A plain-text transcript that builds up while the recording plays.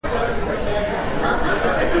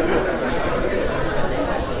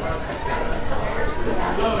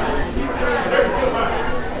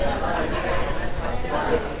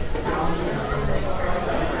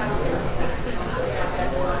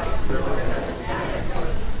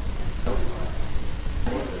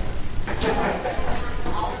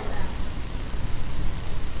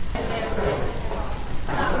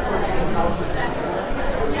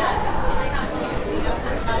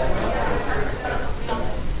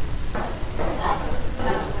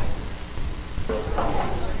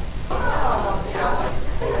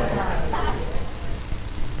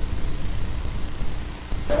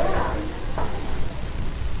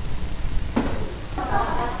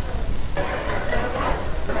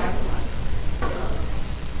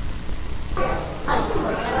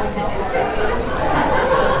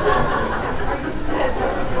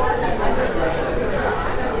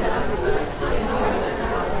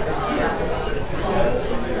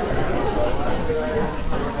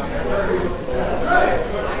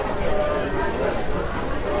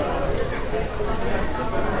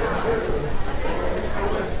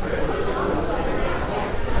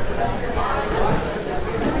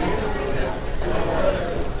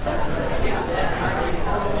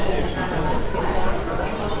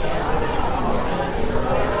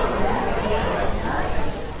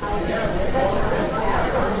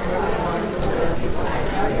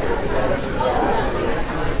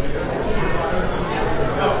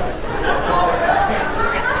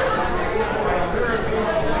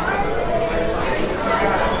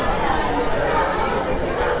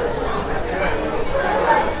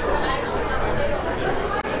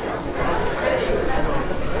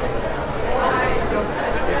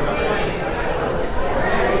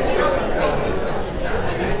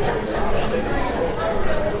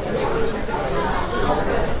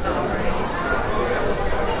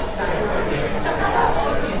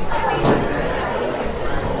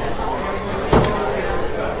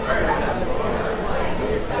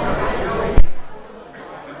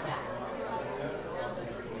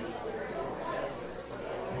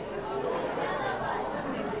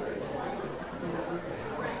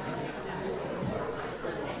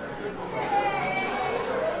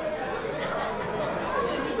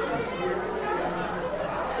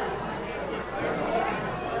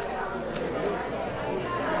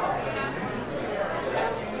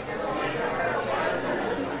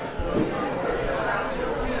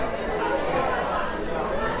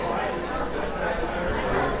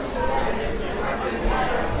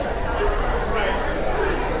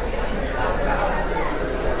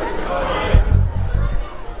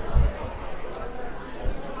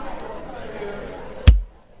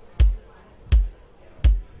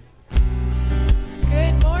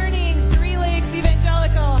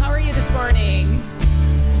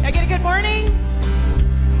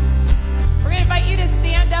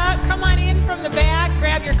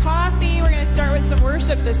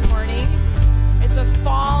worship this morning. It's a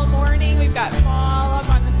fall morning. We've got fall up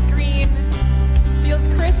on the screen. Feels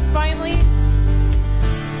crisp finally.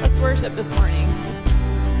 Let's worship this morning.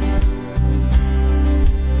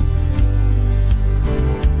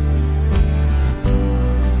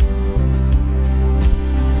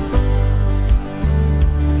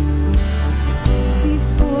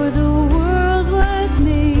 Before the world was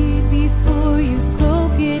made, before you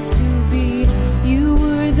spoke it to be, you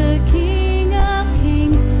were the King of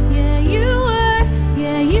Kings. Yeah,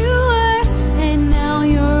 you were, and now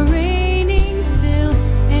you're reigning still,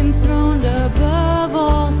 enthroned above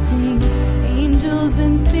all things. Angels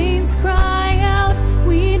and saints cry out,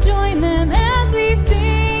 we join them as we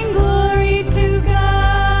sing, glory to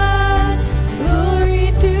God,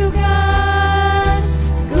 glory to God,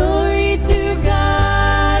 glory to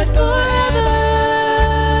God forever.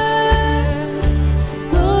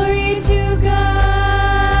 Glory to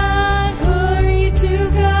God, glory to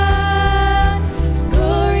God,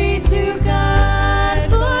 glory to God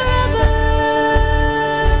forever.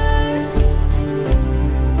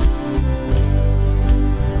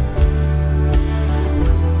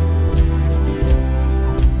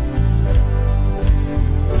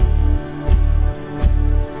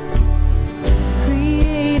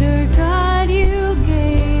 Creator God, you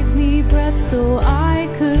gave me breath so I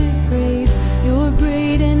could praise your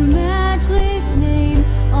great and matchless name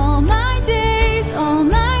all my days,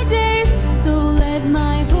 so let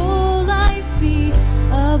my whole life be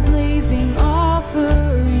a blazing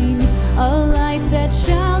offering, a life that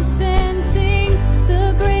shouts and sings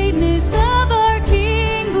the greatness of our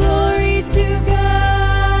King. Glory to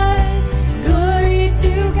God, glory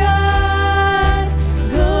to God,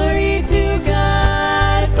 glory to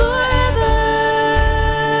God forever.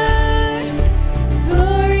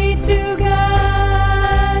 Glory to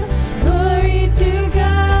God, glory to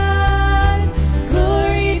God,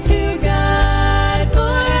 glory to God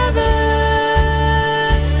forever.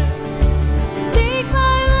 Take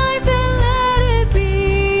my life and let it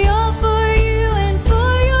be all for you and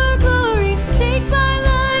for your glory. Take my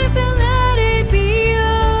life and let it be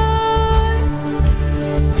yours.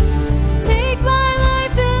 Take my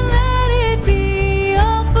life and let it be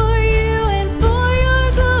all for you and for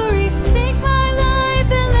your glory. Take my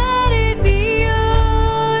life and let it be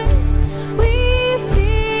yours. We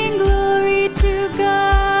sing glory to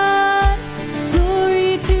God,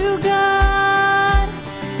 glory to God,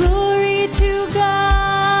 glory to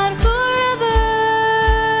God forever.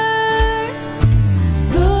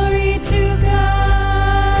 Glory to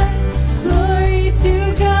God, glory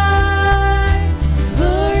to God,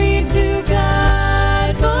 glory to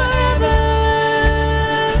God forever.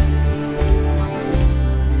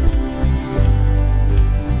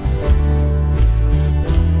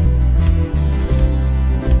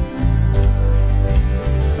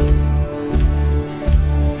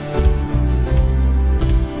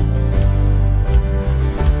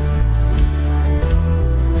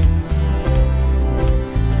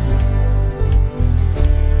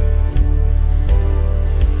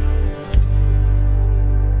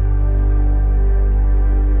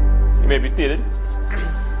 You may be seated.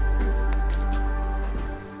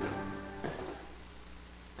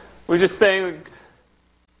 We just saying,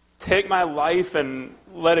 take my life and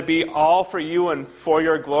let it be all for you and for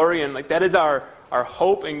your glory. And like that is our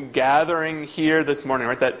hope in gathering here this morning,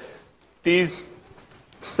 right? That these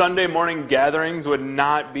Sunday morning gatherings would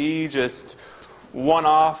not be just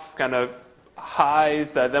one-off kind of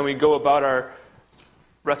highs that then we go about our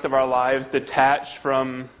rest of our lives detached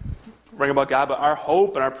from ring about God, but our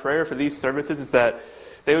hope and our prayer for these services is that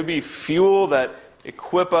they would be fuel that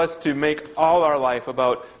equip us to make all our life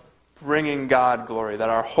about bringing God glory, that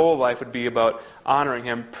our whole life would be about honoring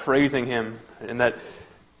Him, praising Him, and that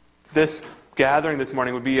this gathering this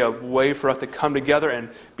morning would be a way for us to come together and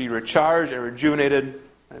be recharged and rejuvenated,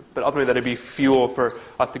 but ultimately that it be fuel for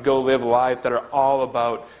us to go live lives that are all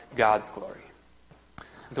about God's glory.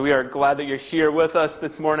 And so we are glad that you're here with us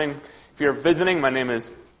this morning. If you're visiting, my name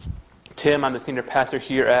is Tim. I'm the senior pastor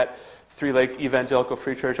here at Three Lake Evangelical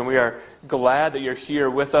Free Church, and we are glad that you're here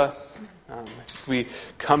with us. We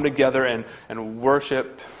come together and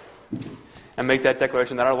worship and make that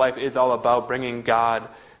declaration that our life is all about bringing God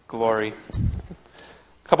glory.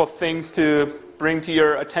 A couple things to bring to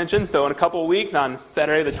your attention. So in a couple of weeks, on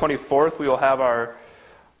Saturday the 24th, we will have our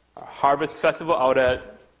Harvest Festival out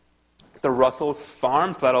at the Russell's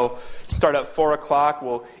Farm. So that'll start at 4 o'clock.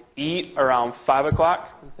 We'll eat around 5 o'clock.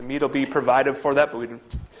 The meat will be provided for that, but we'd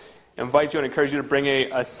invite you and encourage you to bring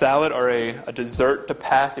a salad or a dessert to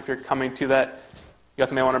pass if you're coming to that. You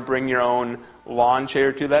also may want to bring your own lawn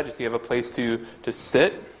chair to that, just so you have a place to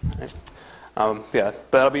sit.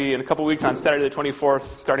 But that'll be in a couple weeks on Saturday the 24th,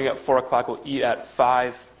 starting at 4 o'clock. We'll eat at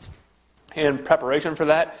 5. In preparation for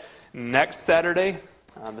that, next Saturday,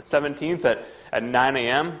 the 17th at 9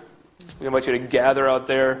 a.m., we invite you to gather out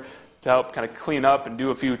there to help kind of clean up and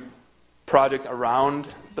do a few projects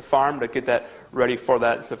around the farm to get that ready for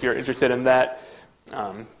that. So if you're interested in that,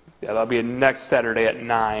 that'll be next Saturday at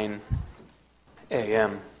 9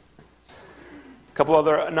 a.m. A couple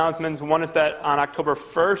other announcements. One is that on October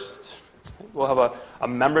 1st, we'll have a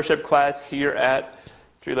membership class here at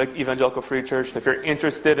Evangelical Free Church. If you're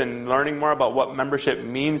interested in learning more about what membership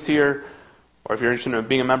means here, or if you're interested in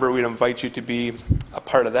being a member, we'd invite you to be a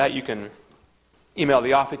part of that. You can email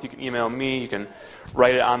the office, you can email me, you can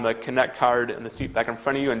write it on the Connect card in the seat back in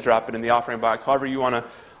front of you and drop it in the offering box. However you want to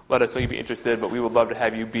let us know you'd be interested, but we would love to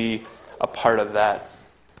have you be a part of that.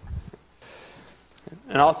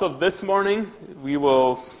 And also this morning, we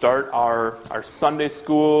will start our Sunday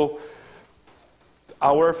school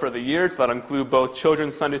hour for the year. So that'll include both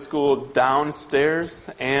children's Sunday school downstairs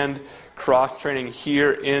and cross-training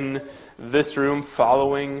here in this room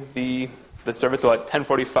following the service. So at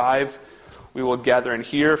 10:45, we will gather in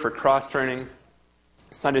here for cross-training.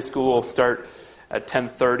 Sunday school will start at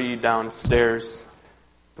 10:30 downstairs.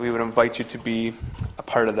 We would invite you to be a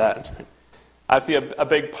part of that. Obviously, a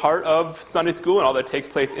big part of Sunday school and all that takes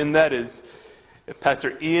place in that is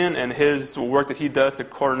Pastor Ian and his work that he does to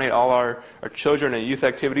coordinate all our children and youth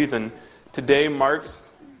activities. And today marks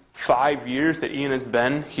 5 years that Ian has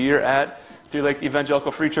been here at Three Lake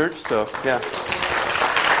Evangelical Free Church. So, yeah.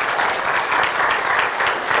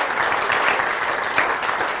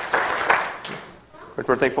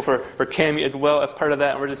 We're thankful for Cammie as well as part of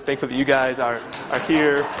that. And we're just thankful that you guys are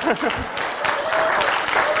here.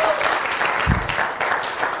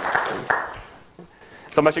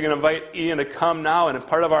 So I'm actually going to invite Ian to come now, and as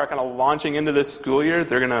part of our kind of launching into this school year,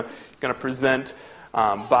 they're going to present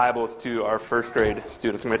Bibles to our first grade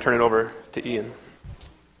students. I'm going to turn it over to Ian.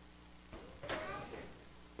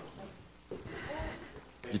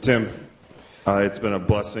 Thank you, Tim. It's been a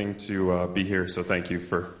blessing to be here, so thank you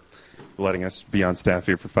for letting us be on staff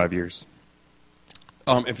here for 5 years.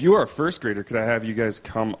 If you are a first grader, could I have you guys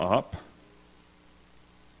come up?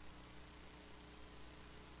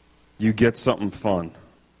 You get something fun.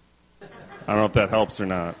 I don't know if that helps or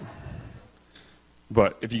not.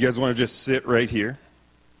 But if you guys want to just sit right here.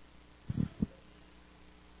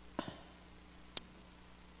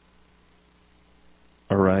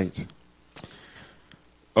 All right.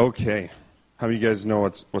 Okay. How many of you guys know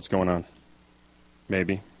what's going on?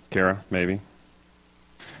 Maybe. Kara, maybe.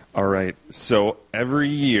 All right. So every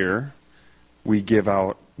year we give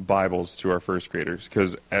out Bibles to our first graders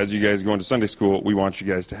because as you guys go into Sunday school, we want you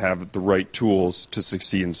guys to have the right tools to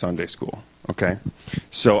succeed in Sunday school. Okay?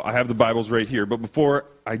 So I have the Bibles right here, but before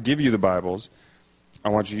I give you the Bibles, I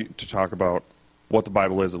want you to talk about what the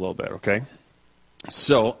Bible is a little bit, okay?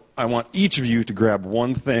 So I want each of you to grab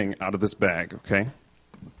one thing out of this bag, okay?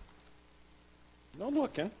 No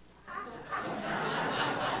looking.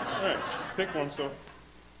 All right, pick one, so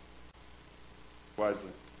wisely.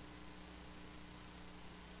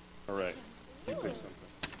 All right, you pick something.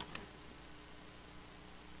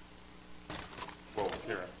 Whoa,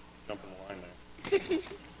 Kara, jump in the line there.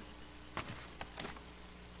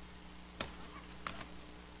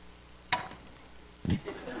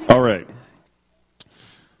 All right.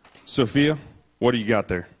 Sophia, what do you got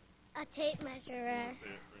there? A tape measure.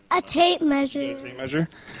 A tape measure. A tape measure?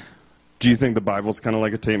 Do you think the Bible's kind of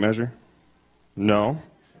like a tape measure? No.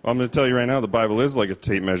 Well, I'm going to tell you right now, the Bible is like a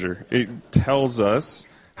tape measure. It tells us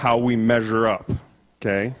how we measure up,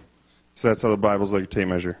 okay? So that's how the Bible's like a tape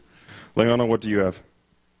measure. Leona, what do you have?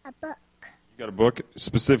 A book. You got a book?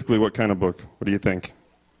 Specifically, what kind of book? What do you think?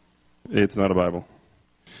 It's not a Bible.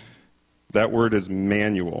 That word is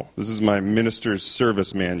manual. This is my minister's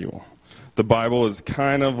service manual. The Bible is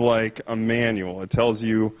kind of like a manual. It tells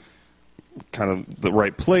you kind of the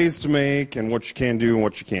right plays to make and what you can do and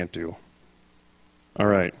what you can't do. All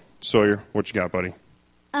right. Sawyer, what you got, buddy?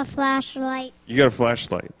 A flashlight. You got a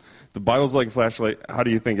flashlight. The Bible's like a flashlight. How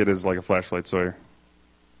do you think it is like a flashlight, Sawyer?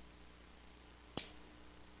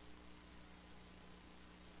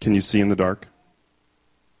 Can you see in the dark?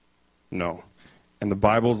 No. And the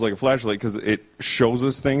Bible is like a flashlight because it shows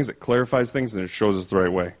us things, it clarifies things, and it shows us the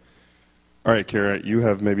right way. All right, Kara, you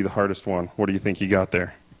have maybe the hardest one. What do you think you got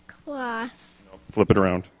there? Cloth. Flip it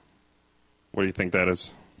around. What do you think that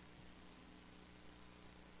is?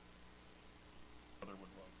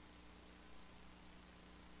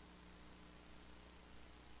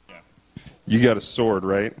 You got a sword,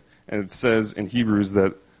 right? And it says in Hebrews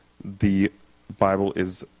that the Bible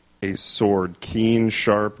is a sword, keen,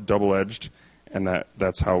 sharp, double-edged. and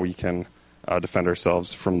that's how we can defend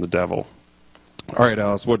ourselves from the devil. All right,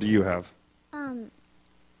 Alice, what do you have?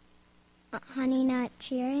 Honey Nut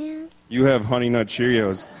Cheerios. You have Honey Nut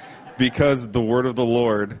Cheerios because the word of the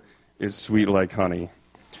Lord is sweet like honey.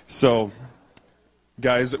 So,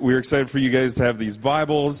 guys, we're excited for you guys to have these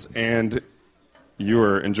Bibles, and you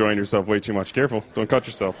are enjoying yourself way too much. Careful, don't cut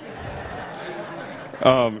yourself.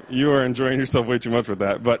 You are enjoying yourself way too much with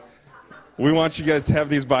that, but we want you guys to have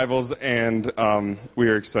these Bibles, and we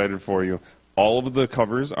are excited for you. All of the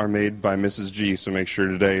covers are made by Mrs. G, so make sure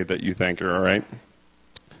today that you thank her, all right?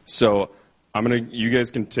 So you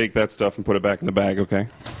guys can take that stuff and put it back in the bag, okay?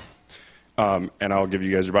 And I'll give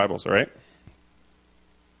you guys your Bibles, all right?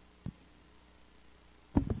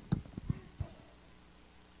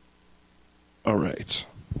 All right.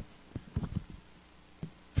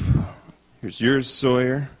 Here's yours,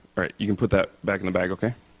 Sawyer. All right, you can put that back in the bag,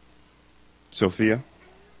 okay? Sophia,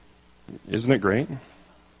 isn't it great?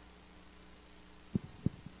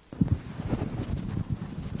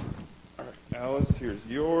 All right, Alice, here's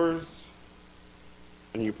yours.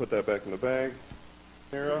 And you can put that back in the bag.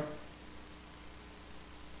 Sarah.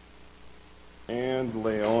 And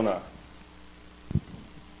Leona.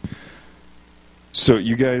 So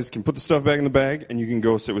you guys can put the stuff back in the bag, and you can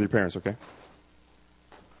go sit with your parents, okay?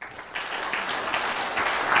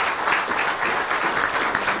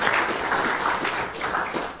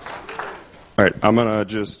 All right, I'm going to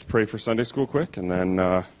just pray for Sunday school quick, and then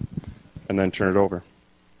turn it over.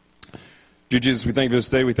 Dear Jesus, we thank you for this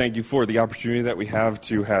day. We thank you for the opportunity that we have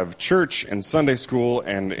to have church and Sunday school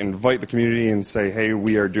and invite the community and say, hey,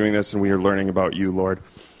 we are doing this and we are learning about you, Lord.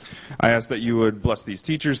 I ask that you would bless these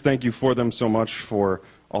teachers. Thank you for them so much for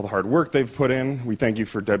all the hard work they've put in. We thank you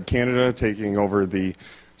for Deb Canada taking over the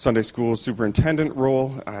Sunday school superintendent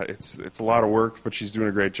role. It's a lot of work, but she's doing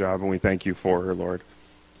a great job, and we thank you for her, Lord.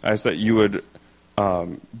 I ask that you would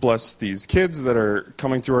bless these kids that are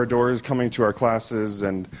coming through our doors, coming to our classes,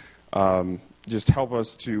 and just help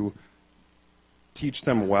us to teach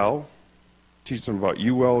them well, teach them about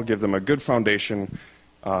you well, give them a good foundation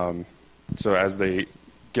so as they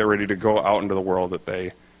get ready to go out into the world that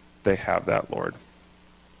they have that, Lord.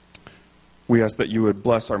 We ask that you would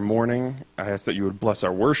bless our morning. I ask that you would bless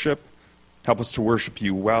our worship. Help us to worship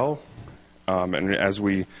you well. And as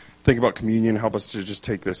we think about communion, help us to just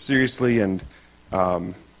take this seriously and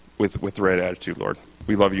with the right attitude, Lord.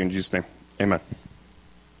 We love you in Jesus' name. Amen.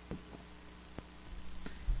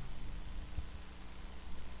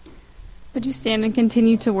 Would you stand and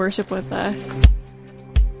continue to worship with us?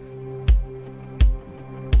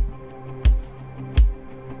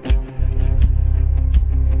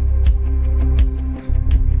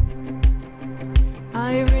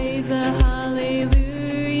 I raise a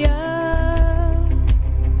hallelujah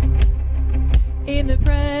in the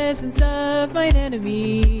presence of mine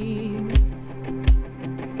enemies.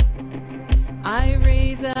 I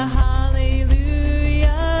raise a hallelujah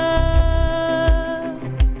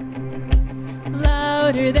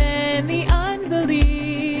louder than the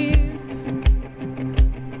unbelief.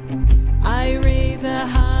 I raise a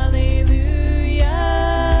hallelujah.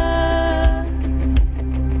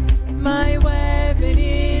 My weapon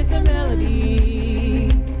is a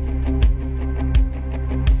melody.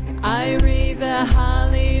 I raise a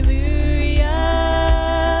hallelujah.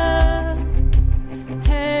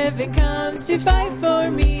 Heaven comes to fight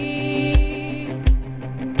for me.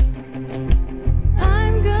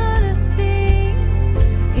 I'm gonna sing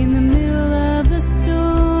in the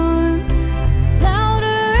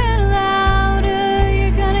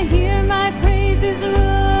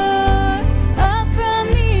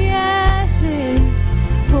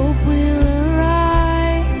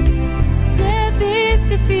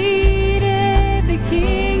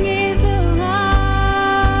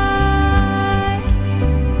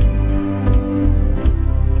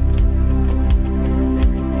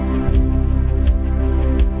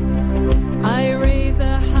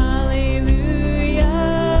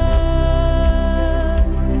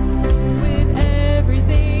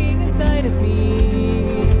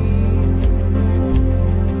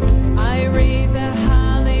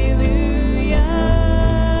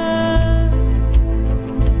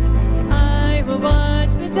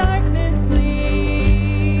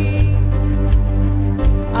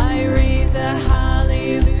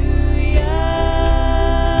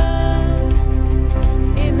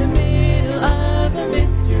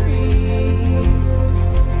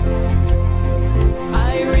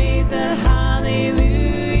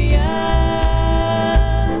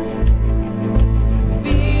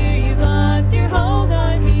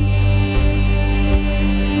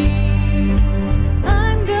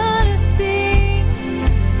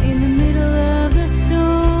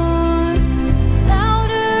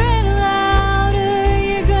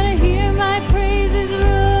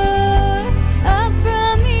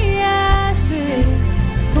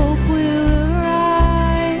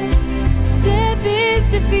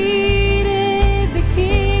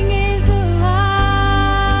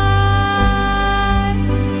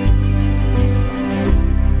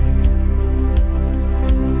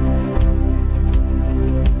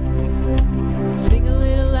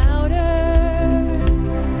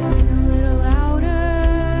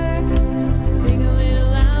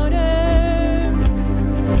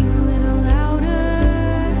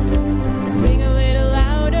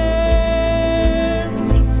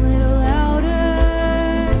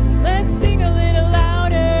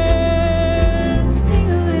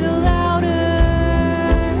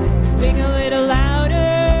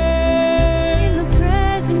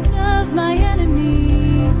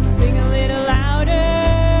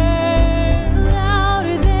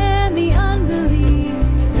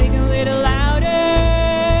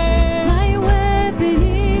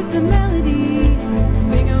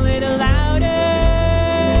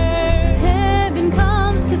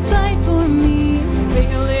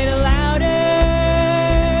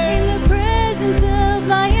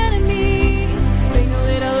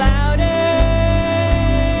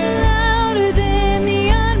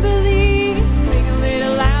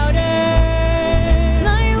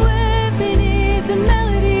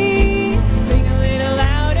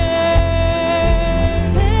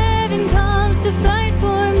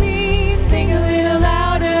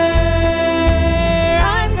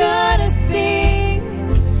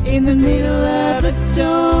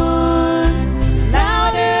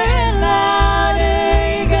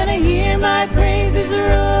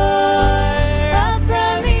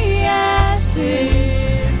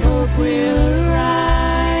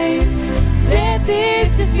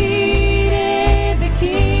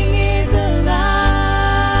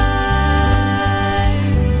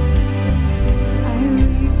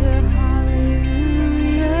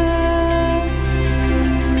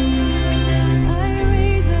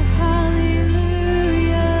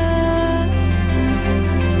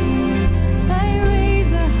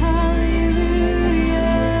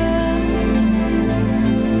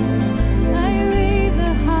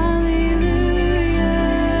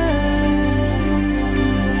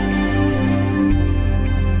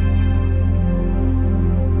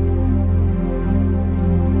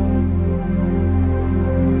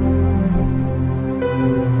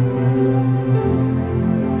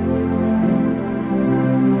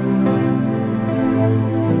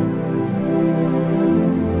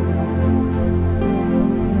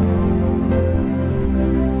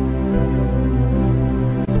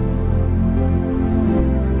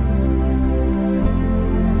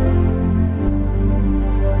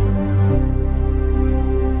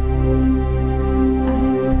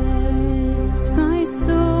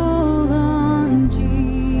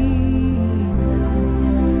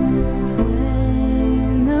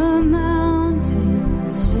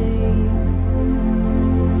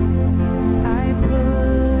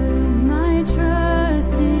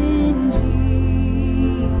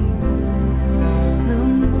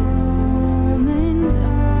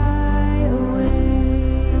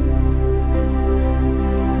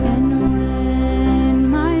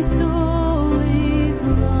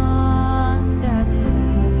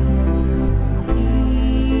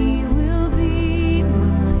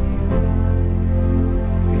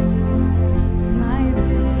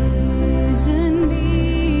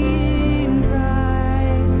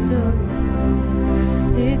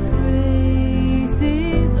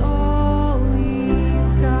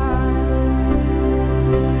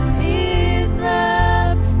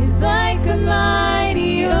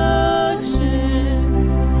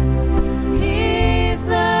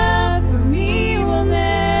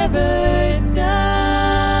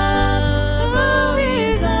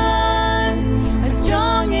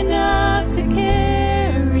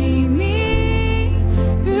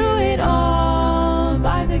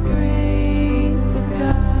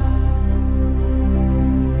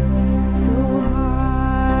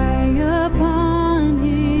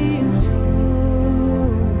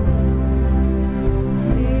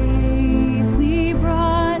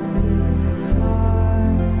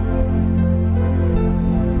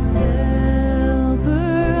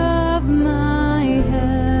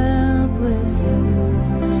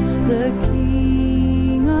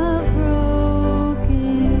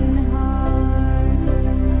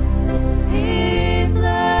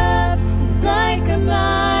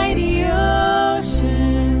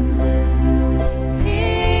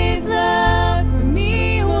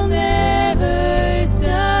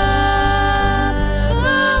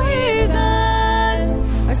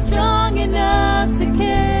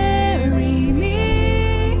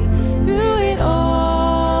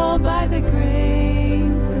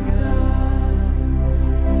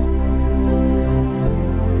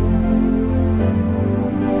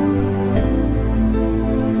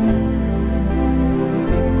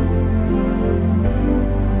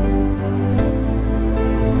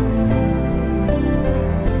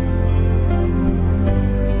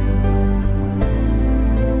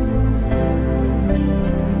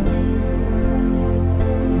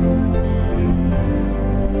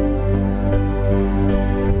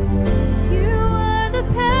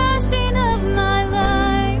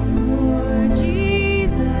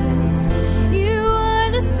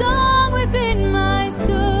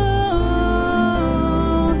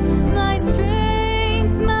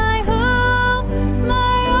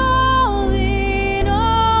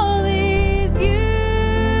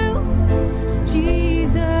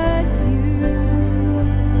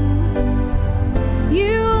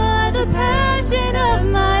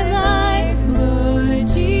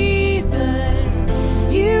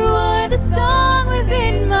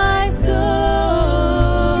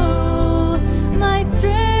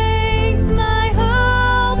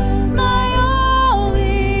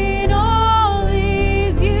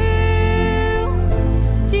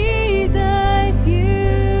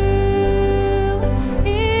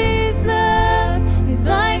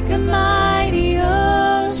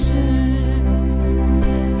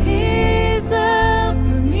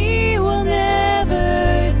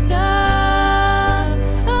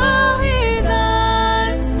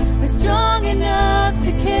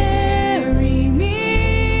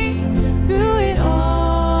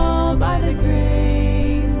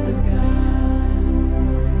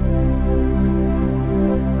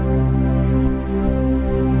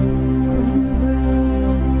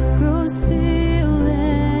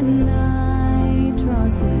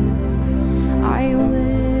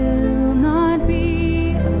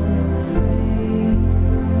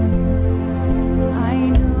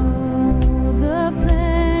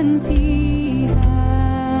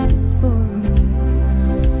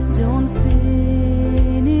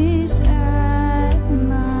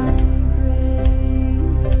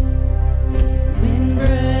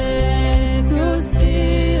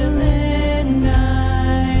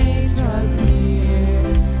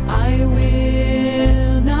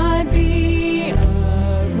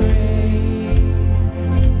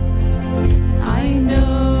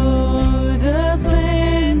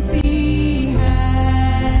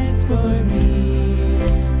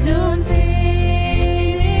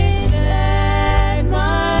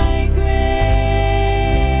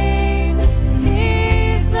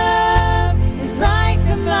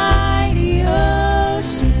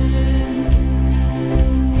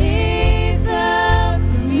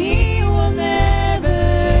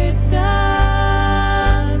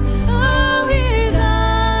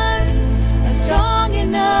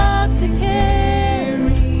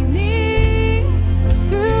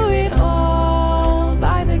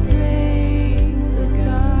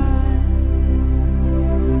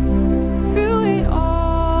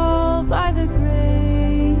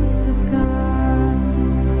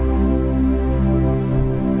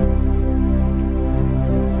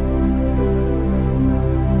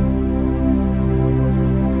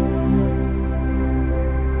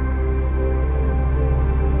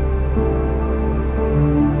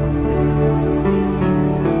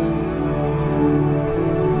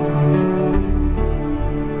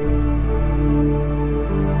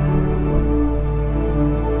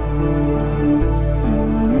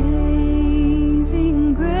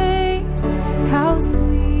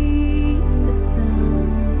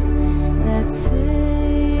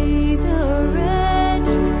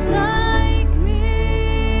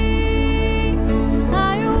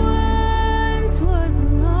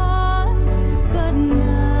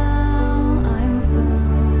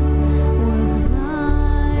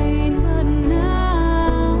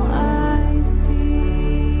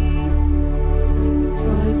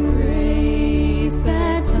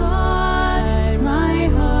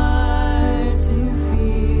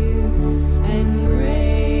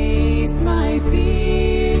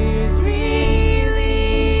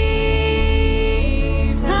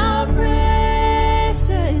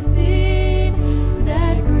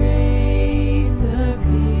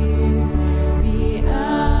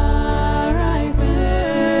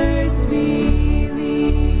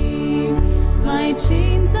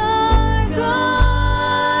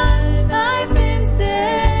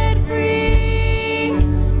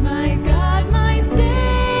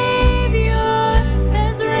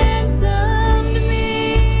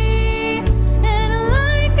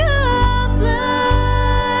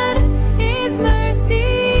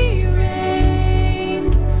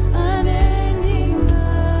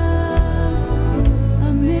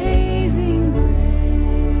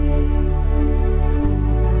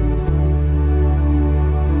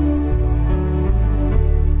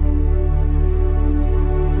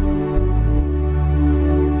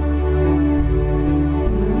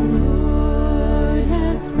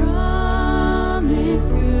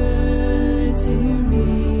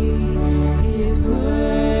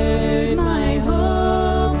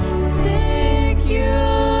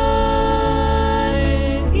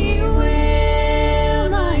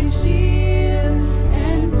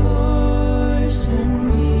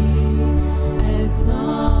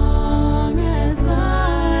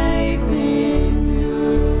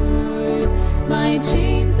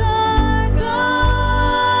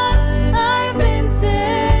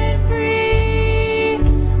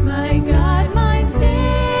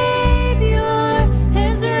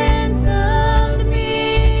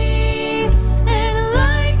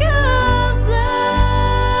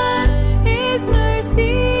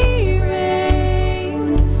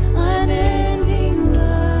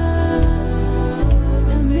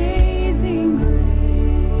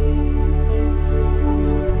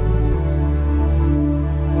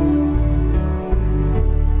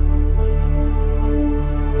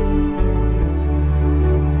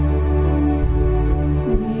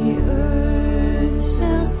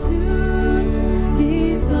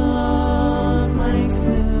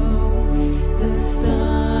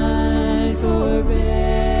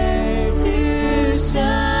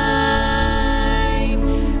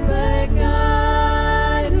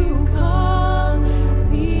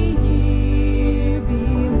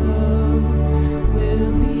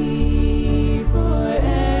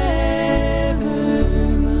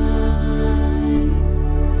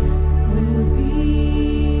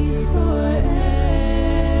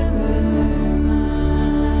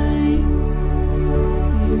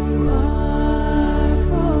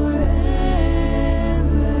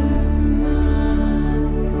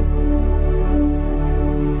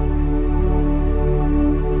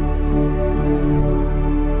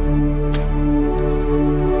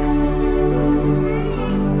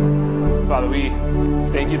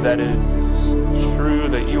Thank you that is true,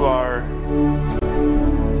 that you are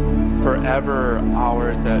forever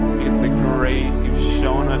ours, that because of the grace you've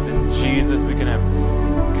shown us in Jesus, we can have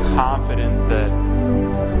confidence that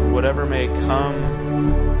whatever may come,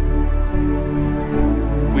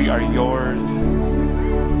 we are yours.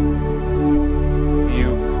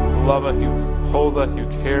 You love us, you hold us, you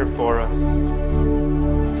care for us.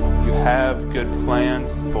 You have good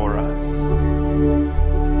plans for us.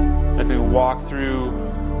 As we walk through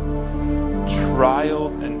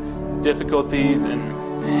trials and difficulties and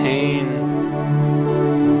pain,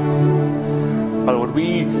 Father, would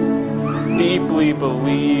we deeply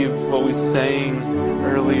believe what we sang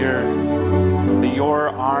earlier, that your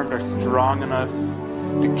arms are strong enough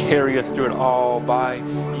to carry us through it all by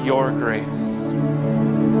your grace.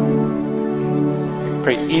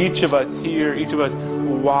 Pray each of us here, each of us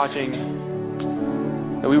watching,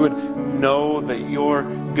 that we would know that your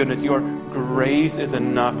goodness, your grace is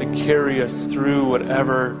enough to carry us through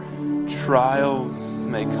whatever trials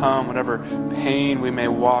may come, whatever pain we may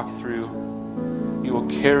walk through. You will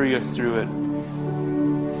carry us through it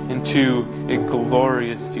into a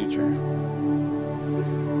glorious future.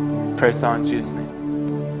 Praise God in Jesus' name.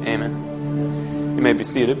 Amen. You may be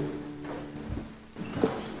seated.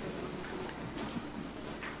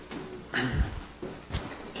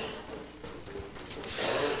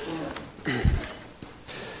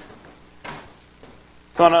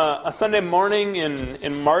 So on a Sunday morning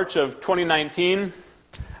in March of 2019,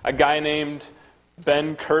 a guy named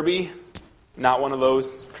Ben Kirby, not one of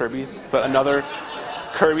those Kirbys, but another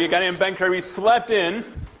Kirby, a guy named Ben Kirby slept in,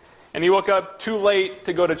 and he woke up too late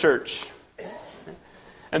to go to church.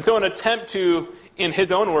 And so in an attempt to, in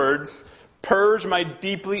his own words, purge my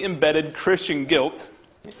deeply embedded Christian guilt,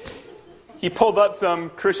 he pulled up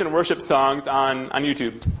some Christian worship songs on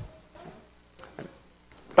YouTube.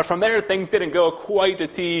 But from there, things didn't go quite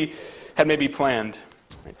as he had maybe planned.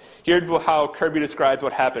 Here's how Kirby describes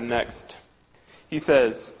what happened next. He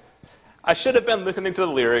says, I should have been listening to the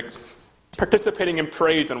lyrics, participating in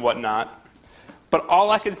praise and whatnot, but all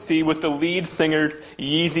I could see was the lead singer's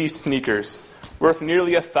Yeezy sneakers, worth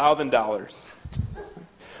nearly $1,000.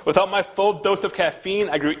 Without my full dose of caffeine,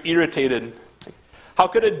 I grew irritated. How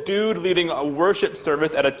could a dude leading a worship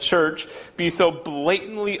service at a church be so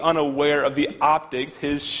blatantly unaware of the optics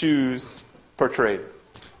his shoes portrayed?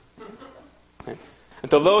 And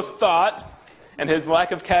so those thoughts and his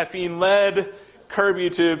lack of caffeine led Kirby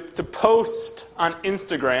to post on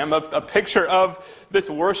Instagram a picture of this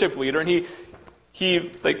worship leader, and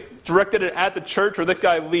he directed it at the church where this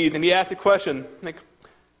guy leads, and he asked a question.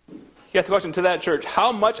 He asked a question to that church: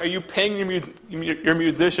 how much are you paying your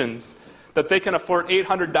musicians that they can afford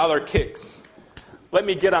 $800 kicks? Let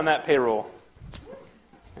me get on that payroll.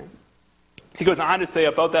 He goes on to say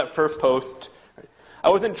about that first post, I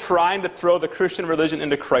wasn't trying to throw the Christian religion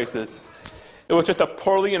into crisis. It was just a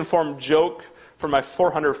poorly informed joke for my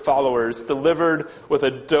 400 followers, delivered with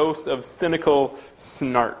a dose of cynical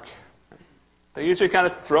snark. They're usually kind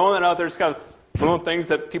of throwing it out there, just kind of little things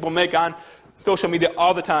that people make on social media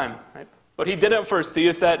all the time. Right? What he didn't foresee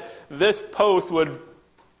is that this post would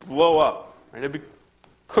blow up. Right? It would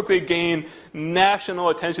quickly gain national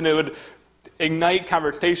attention. It would ignite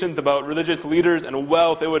conversations about religious leaders and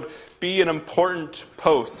wealth. It would be an important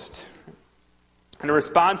post. In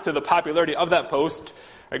response to the popularity of that post,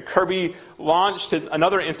 Kirby launched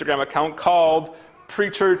another Instagram account called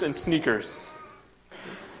Preachers and Sneakers.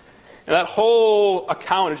 And that whole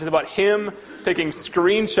account is just about him taking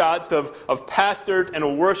screenshots of pastors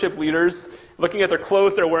and worship leaders, looking at their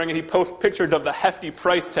clothes they're wearing, and he posts pictures of the hefty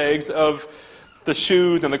price tags of the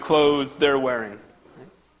shoes and the clothes they're wearing.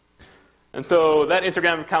 And so that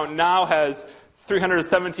Instagram account now has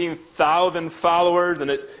 317,000 followers, and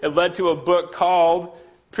it led to a book called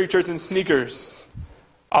Preachers and Sneakers: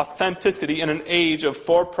 Authenticity in an Age of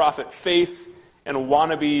For-Profit Faith and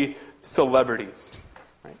Wannabe Celebrities.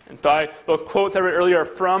 Right? And so those quotes I read earlier are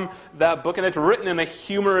from that book, and it's written in a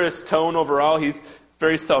humorous tone overall. He's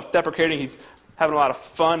very self-deprecating. He's having a lot of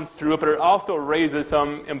fun through it, but it also raises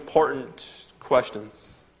some important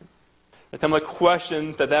questions. And some of the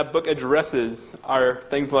questions that book addresses are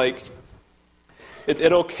things like, is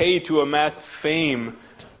it okay to amass fame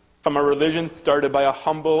from a religion started by a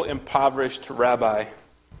humble, impoverished rabbi?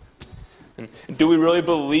 And do we really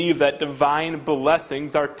believe that divine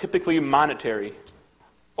blessings are typically monetary?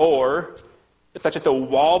 Or is that just a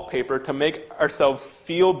wallpaper to make ourselves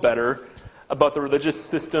feel better about the religious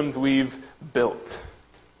systems we've built?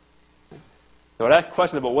 So I'd ask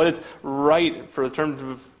questions about what is right for the terms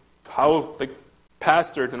of how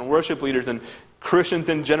pastors and worship leaders and Christians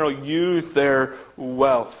in general use their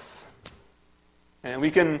wealth. And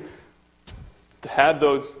we can have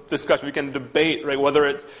those discussions. We can debate, right, whether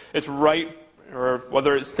it's right or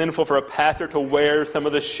whether it's sinful for a pastor to wear some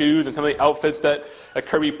of the shoes and some of the outfits that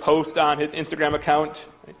Kirby posts on his Instagram account.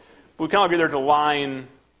 Right? But we can all agree there's a line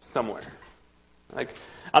somewhere. Like,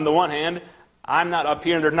 on the one hand, I'm not up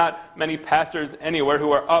here, and there's not many pastors anywhere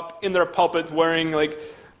who are up in their pulpits wearing, like,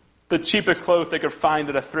 the cheapest clothes they could find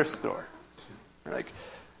at a thrift store. Like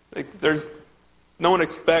there's no one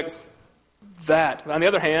expects that. But on the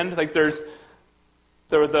other hand, like, there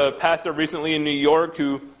was a pastor recently in New York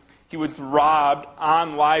who he was robbed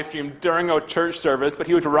on live stream during a church service, but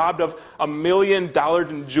he was robbed of $1 million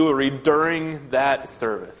in jewelry during that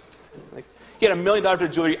service. Like, he had $1 million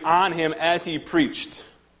of jewelry on him as he preached.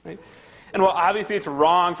 Right? And while obviously it's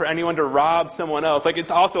wrong for anyone to rob someone else, like,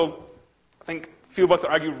 it's also, I think, few of us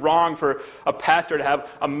would argue, wrong for a pastor to have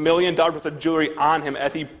 $1 million worth of jewelry on him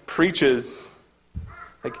as he preaches.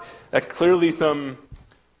 Like, that's clearly some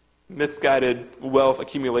misguided wealth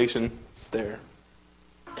accumulation there.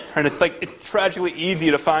 And it's tragically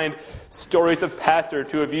easy to find stories of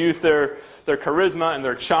pastors who have used their charisma and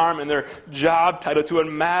their charm and their job title to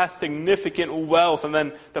amass significant wealth and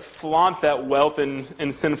then to flaunt that wealth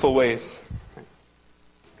in sinful ways.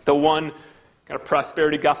 The one kind of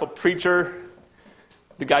prosperity gospel preacher,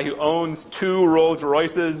 the guy who owns 2 Rolls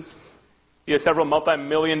Royces, he has several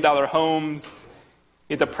multi-million-dollar homes,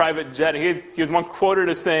 he has a private jet. He was one quoted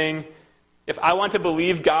as saying, "If I want to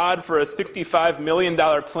believe God for a $65 million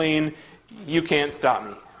plane, you can't stop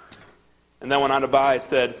me." And then went on to buy,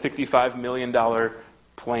 said, $65 million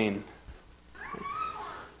plane.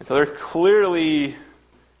 And so there's clearly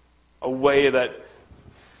a way that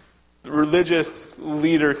the religious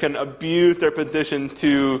leader can abuse their position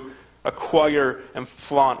to acquire and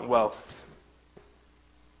flaunt wealth.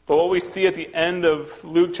 But what we see at the end of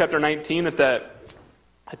Luke chapter 19 is that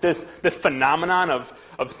this phenomenon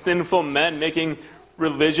of sinful men making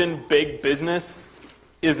religion big business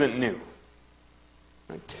isn't new.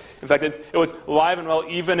 In fact, it was alive and well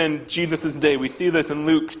even in Jesus' day. We see this in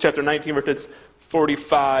Luke chapter 19, verses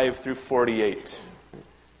 45 through 48.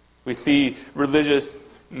 We see religious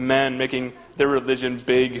men making their religion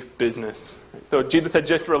big business. So Jesus had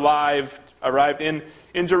just arrived in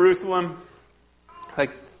Jerusalem.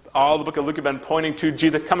 Like, all the book of Luke had been pointing to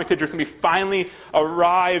Jesus coming to Jerusalem. He finally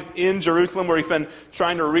arrives in Jerusalem, where he's been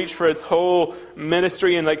trying to reach for his whole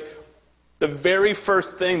ministry. And like, the very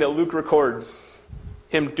first thing that Luke records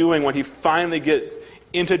him doing when he finally gets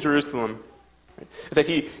into Jerusalem is that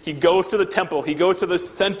he goes to the temple. He goes to the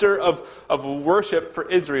center of worship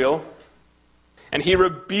for Israel, and he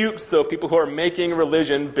rebukes those people who are making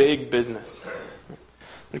religion big business.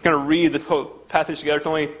 We're going to read this whole passage together. It's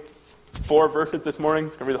only 4 verses this morning. We're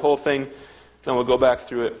going to read the whole thing, then we'll go back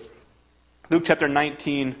through it. Luke chapter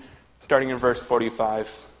 19, starting in verse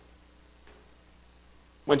 45.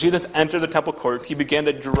 When Jesus entered the temple court, he began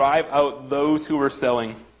to drive out those who were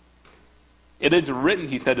selling. "It is written,"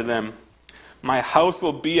 he said to them, "My house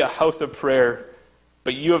will be a house of prayer,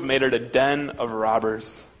 but you have made it a den of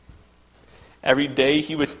robbers." Every day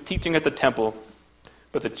he was teaching at the temple,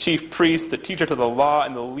 but the chief priests, the teachers of the law,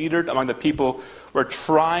 and the leaders among the people were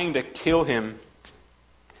trying to kill him.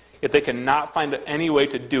 Yet they could not find any way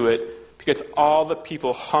to do it, because all the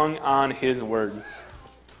people hung on his words.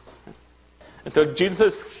 And so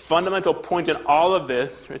Jesus' fundamental point in all of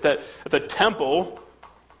this, right, that the temple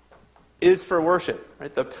is for worship.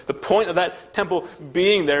 Right? The point of that temple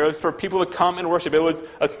being there was for people to come and worship. It was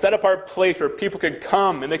a set-apart place where people could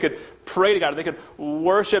come and they could pray to God, and they could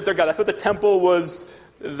worship their God. That's what the temple was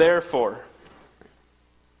there for.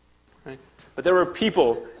 Right? But there were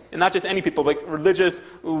people, and not just any people, like religious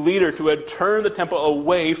leaders who had turned the temple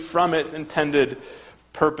away from its intended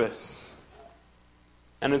purpose.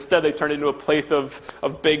 And instead they turned it into a place of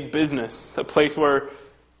big business, a place where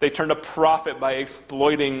they turned a profit by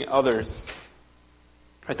exploiting others.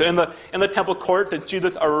 Right? So in the temple court, as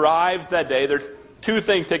Jesus arrives that day, there's 2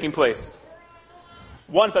 things taking place.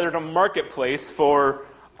 One is that there's a marketplace for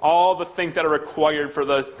all the things that are required for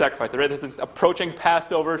the sacrifice. Right? This is approaching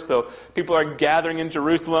Passover, so people are gathering in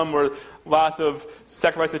Jerusalem where lots of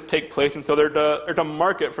sacrifices take place. And so there's a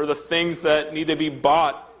market for the things that need to be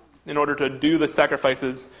bought in order to do the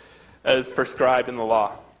sacrifices as prescribed in the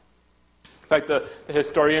law. In fact, the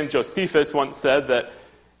historian Josephus once said that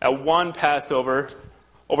at one Passover,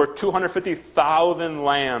 over 250,000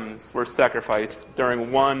 lambs were sacrificed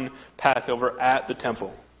during one Passover at the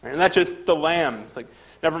temple. And that's just the lambs. Like,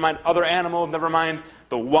 never mind other animals, never mind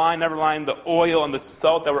the wine, never mind the oil and the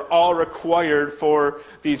salt that were all required for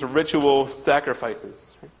these ritual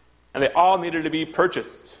sacrifices. And they all needed to be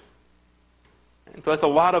purchased. And so that's a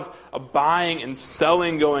lot of buying and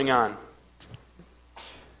selling going on.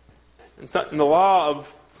 And the law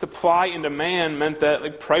of supply and demand meant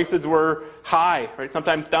that prices were high, right?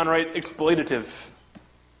 Sometimes downright exploitative.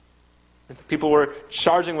 And people were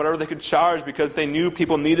charging whatever they could charge because they knew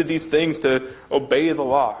people needed these things to obey the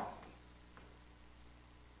law.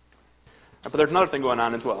 But there's another thing going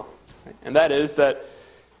on as well. Right? And that is that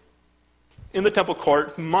in the temple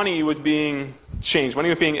courts, money was being changed. Money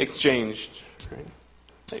was being exchanged.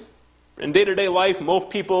 Right? In day-to-day life, most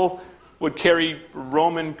people would carry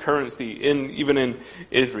Roman currency, even in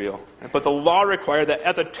Israel. But the law required that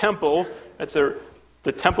at the temple,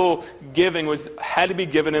 the temple giving had to be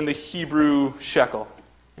given in the Hebrew shekel.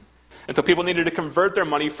 And so people needed to convert their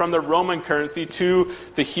money from the Roman currency to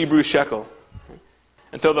the Hebrew shekel.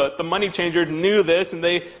 And so the money changers knew this, and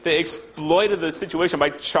they exploited the situation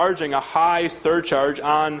by charging a high surcharge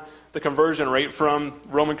on the conversion rate from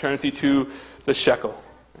Roman currency to the shekel.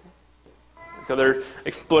 So they're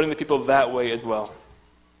exploiting the people that way as well.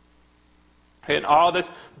 And all this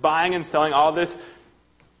buying and selling, all this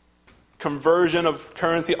conversion of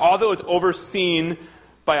currency, all that was overseen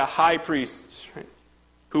by a high priest, right,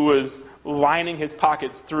 who was lining his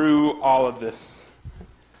pocket through all of this.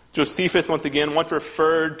 Josephus, once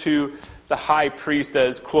referred to the high priest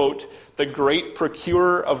as, quote, the great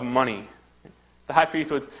procurer of money. The high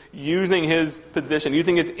priest was using his position,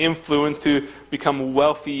 using his influence to become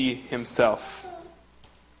wealthy himself.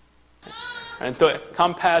 And so it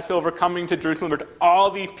come Passover, coming to Jerusalem, with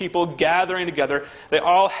all these people gathering together. They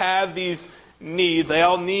all have these needs. They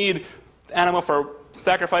all need animal for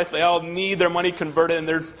sacrifice. They all need their money converted, and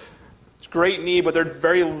there's great need, but there's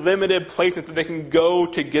very limited places that they can go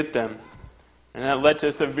to get them. And that led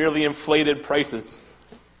to severely inflated prices.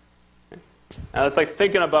 And it's like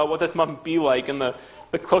thinking about what this must be like, and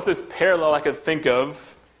the closest parallel I could think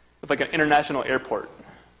of is like an international airport.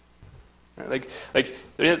 Like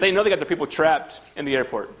they know they got the people trapped in the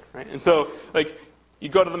airport, right? And so you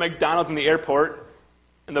go to the McDonald's in the airport,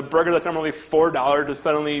 and the burger that's normally $4 is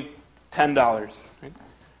suddenly $10. Right?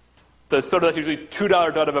 The soda that's usually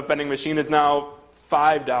 $2 out of a vending machine is now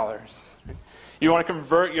 $5. Right? You want to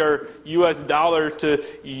convert your U.S. dollar to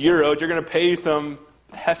euros, you're going to pay some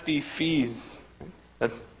hefty fees.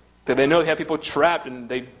 Right? They know they have people trapped and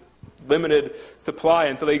they limited supply,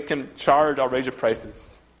 and so they can charge outrageous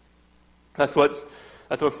prices. That's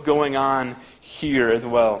what's going on here as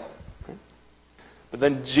well. But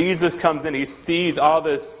then Jesus comes in, he sees all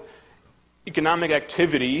this economic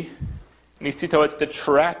activity, and he sees how it's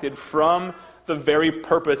detracted from the very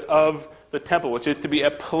purpose of the temple, which is to be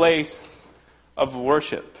a place of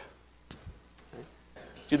worship.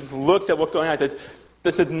 Jesus looked at what's going on and said,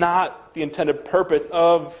 this is not the intended purpose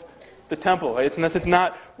of the temple. Right? This is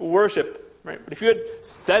not worship. Right? But if you had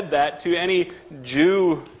said that to any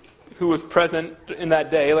Jew who was present in that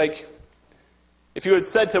day, if you had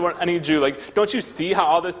said to any Jew, don't you see how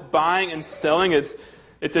all this buying and selling is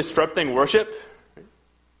disrupting worship?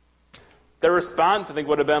 Their response, I think,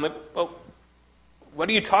 would have been well, what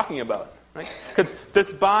are you talking about? Because this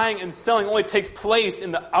buying and selling only takes place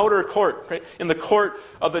in the outer court, right? In the court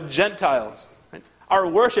of the Gentiles. Right? Our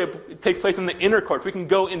worship takes place in the inner court. We can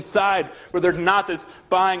go inside where there's not this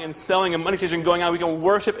buying and selling and money changing going on. We can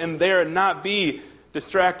worship in there and not be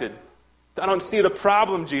distracted. I don't see the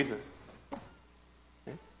problem, Jesus.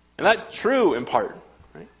 Right? And that's true in part.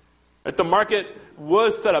 Right? That the market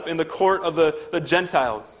was set up in the court of the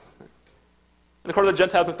Gentiles. And the court of the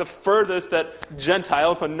Gentiles was the furthest that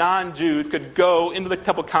Gentiles, so non-Jews, could go into the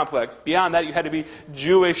temple complex. Beyond that, you had to be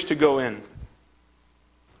Jewish to go in.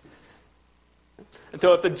 And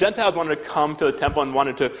so if the Gentiles wanted to come to the temple and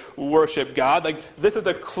wanted to worship God, this is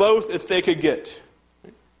the closest they could get.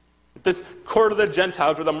 This court of the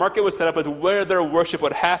Gentiles, where the market was set up, is where their worship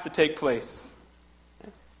would have to take place.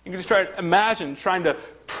 You can just imagine trying to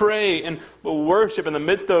pray and worship in the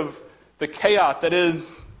midst of the chaos that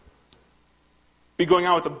is be going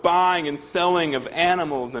on with the buying and selling of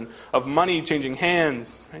animals and of money changing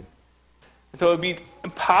hands. Right? And so it would be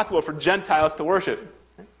impossible for Gentiles to worship.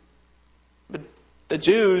 Right? But the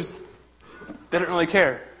Jews, they didn't really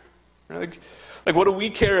care. Right? What do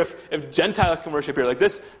we care if Gentiles can worship here?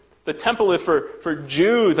 The temple is for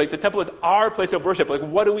Jews. The temple is our place of worship.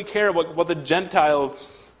 What do we care what the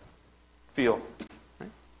Gentiles feel?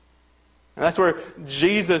 Right? And that's where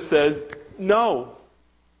Jesus says, no.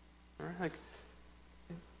 Right?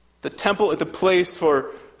 The temple is a place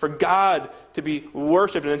for God to be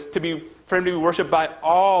worshipped, and for him to be worshipped by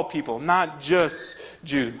all people, not just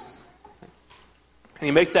Jews. And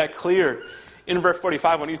he makes that clear in verse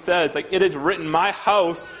 45 when he says, it is written, my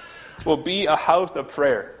house will be a house of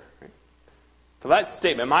prayer. So that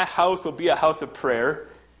statement, my house will be a house of prayer,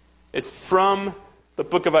 is from the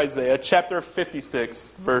book of Isaiah, chapter 56,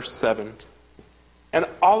 verse 7. And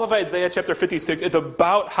all of Isaiah chapter 56 is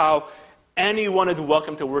about how anyone is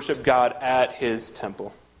welcome to worship God at his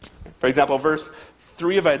temple. For example, verse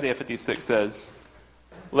 3 of Isaiah 56 says,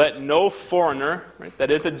 let no foreigner, right, that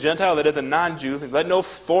is a Gentile, that is a non-Jew, let no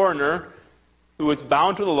foreigner who is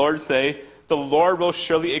bound to the Lord say, the Lord will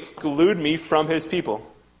surely exclude me from his people.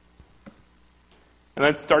 And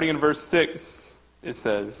then starting in verse 6, it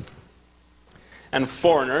says, and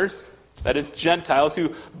foreigners, that is Gentiles,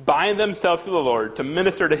 who bind themselves to the Lord, to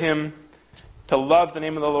minister to him, to love the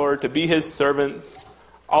name of the Lord, to be his servants,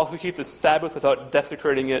 all who keep the Sabbath without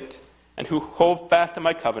desecrating it, and who hold fast to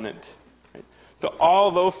my covenant. Right? To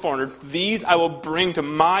all those foreigners, these I will bring to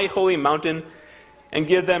my holy mountain and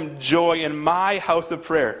give them joy in my house of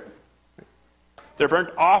prayer. Their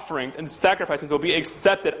burnt offerings and sacrifices will be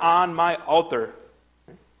accepted on my altar.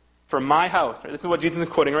 For my house, right? This is what Jesus is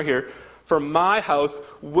quoting right here. For my house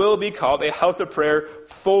will be called a house of prayer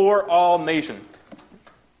for all nations.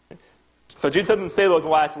 So Jesus doesn't say those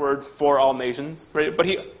last words, for all nations, right? But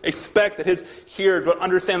he expects that his hearers will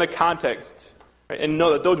understand the context, right? And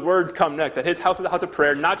know that those words come next, that his house is a house of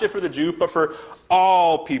prayer, not just for the Jews, but for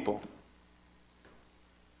all people.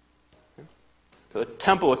 So the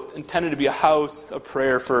temple is intended to be a house of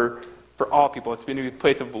prayer for all people. It's going to be a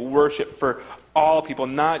place of worship for all people,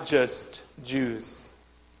 not just Jews.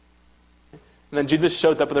 And then Jesus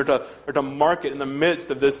shows up, and there's a market in the midst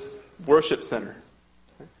of this worship center,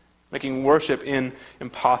 making worship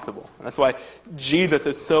impossible. And that's why Jesus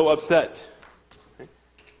is so upset.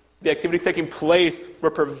 The activities taking place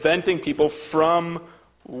were preventing people from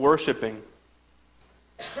worshiping.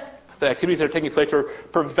 The activities that are taking place were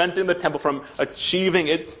preventing the temple from achieving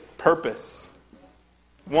its purpose.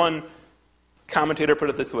 One commentator put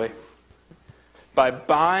it this way: by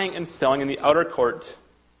buying and selling in the outer court,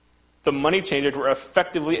 the money changers were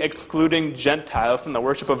effectively excluding Gentiles from the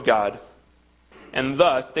worship of God, and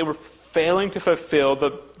thus they were failing to fulfill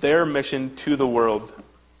their mission to the world.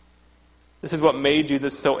 This is what made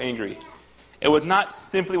Jesus so angry. It was not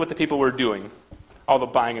simply what the people were doing, all the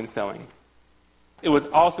buying and selling. It was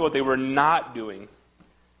also what they were not doing,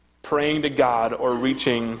 praying to God or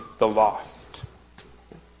reaching the lost.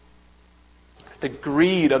 The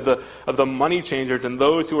greed of the money changers and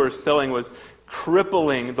those who were selling was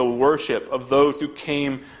crippling the worship of those who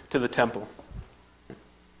came to the temple.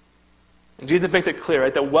 And Jesus makes it clear,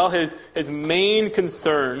 right, that while his main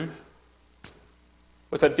concern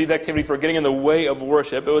was that these activities were getting in the way of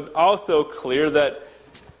worship, it was also clear that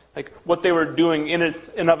what they were doing in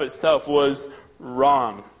and of itself was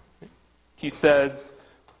wrong. He says,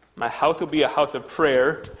 my house will be a house of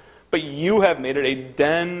prayer, but you have made it a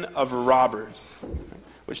den of robbers.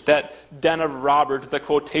 Which that den of robbers is a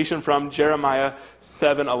quotation from Jeremiah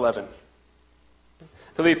 7:11.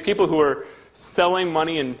 So these people who were selling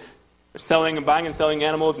money and buying and selling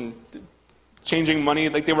animals and changing money,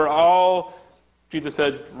 they were all, Jesus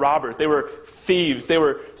said, robbers. They were thieves. They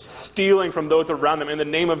were stealing from those around them in the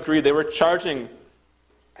name of greed. They were charging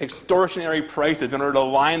extortionary prices in order to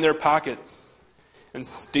line their pockets and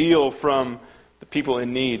steal from the people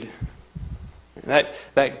in need. And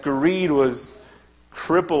that greed was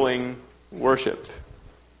crippling worship.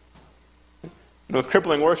 It was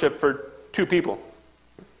crippling worship for two people,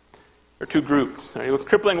 or two groups. It was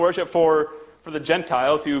crippling worship for the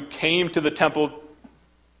Gentiles who came to the temple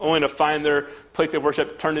only to find their place of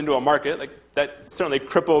worship turned into a market. That certainly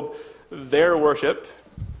crippled their worship.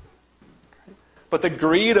 But the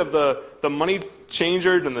greed of the money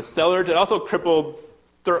changers and the sellers, it also crippled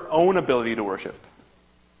their own ability to worship.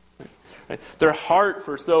 Their hearts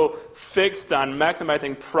were so fixed on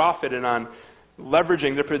maximizing profit and on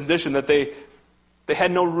leveraging their position that they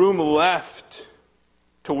had no room left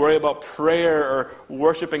to worry about prayer or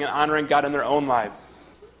worshiping and honoring God in their own lives.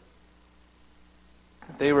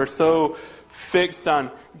 They were so fixed on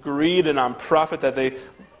greed and on profit that they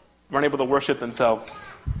weren't able to worship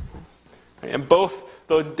themselves. And both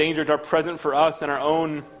those dangers are present for us in our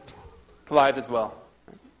own lives as well.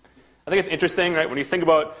 I think it's interesting, right, when you think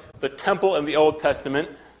about the temple in the Old Testament,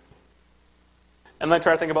 and then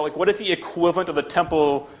try to think about what is the equivalent of the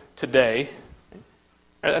temple today.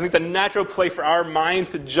 I think the natural place for our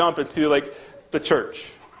minds to jump into the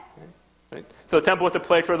church. Right? So the temple was the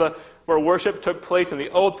place where worship took place in the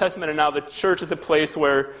Old Testament, and now the church is the place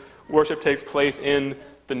where worship takes place in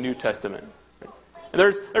the New Testament. And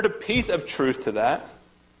there's a piece of truth to that.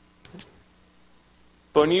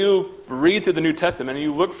 But when you read through the New Testament and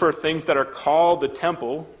you look for things that are called the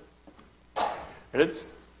temple,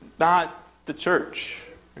 it's not the church.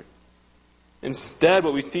 Instead,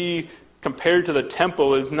 what we see compared to the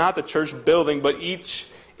temple is not the church building, but each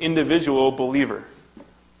individual believer.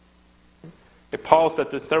 Paul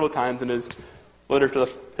said this several times in his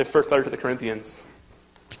first letter to the Corinthians.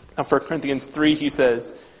 Now, 1 Corinthians 3, he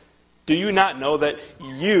says, "Do you not know that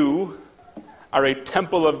you are a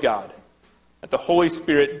temple of God, that the Holy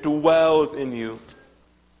Spirit dwells in you?"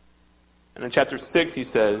 And in chapter 6, he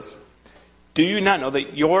says, "Do you not know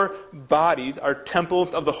that your bodies are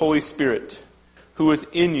temples of the Holy Spirit, who is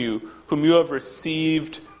in you, whom you have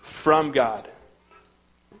received from God?"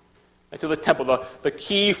 And so the temple, the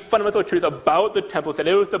key fundamental truth about the temple is that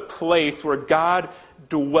it was the place where God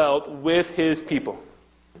dwelt with his people.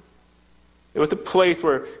 It was the place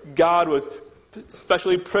where God was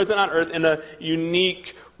especially present on earth in a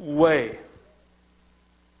unique way.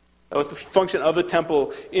 That was the function of the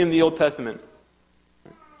temple in the Old Testament.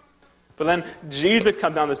 But then Jesus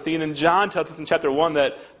comes down the scene, and John tells us in chapter 1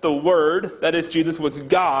 that the Word, that is Jesus, was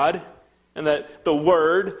God, and that the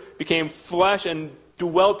Word became flesh and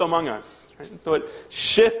dwelt among us. Right? So it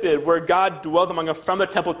shifted where God dwelt among us from the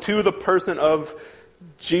temple to the person of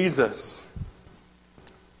Jesus.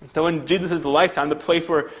 And so in Jesus' lifetime, the place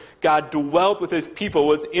where God dwelt with his people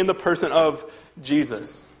was in the person of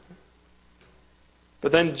Jesus.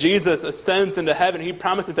 But then Jesus ascends into heaven. He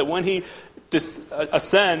promises that when he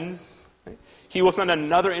ascends, he will send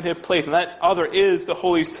another in his place, and that other is the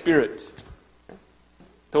Holy Spirit.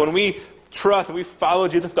 So when we trust and we follow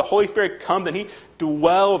Jesus, the Holy Spirit comes and he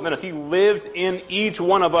dwells in us. He lives in each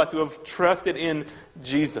one of us who have trusted in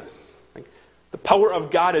Jesus. The power of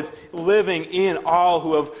God is living in all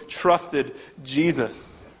who have trusted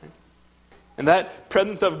Jesus. And that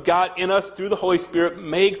presence of God in us through the Holy Spirit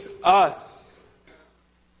makes us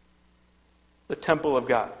the temple of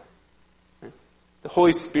God. The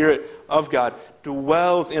Holy Spirit of God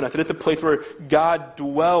dwells in us. It is the place where God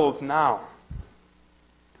dwells now.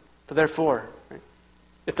 So therefore,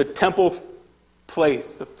 if the temple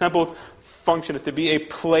place, the temple's function is to be a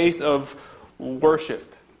place of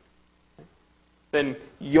worship, then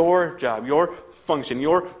your job, your function,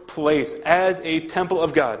 your place as a temple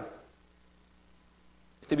of God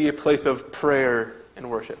is to be a place of prayer and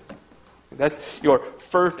worship. That's your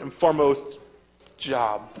first and foremost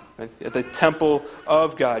job as a temple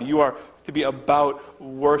of God. You are to be about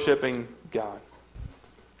worshiping God.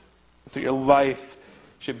 That's what your life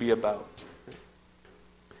should be about.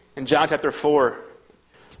 In John chapter 4,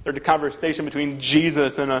 there's a conversation between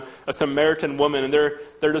Jesus and a Samaritan woman, and they're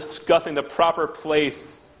discussing the proper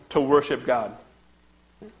place to worship God.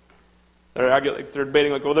 They're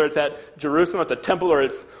debating whether it's at Jerusalem, at the temple, or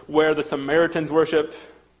it's where the Samaritans worship.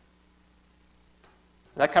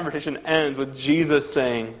 That conversation ends with Jesus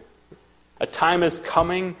saying, "A time is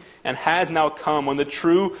coming and has now come when the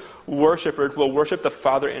true worshipers will worship the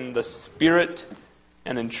Father in the Spirit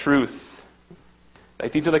and in truth."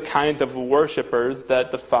 Like, these are the kinds of worshipers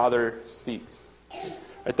that the Father seeks.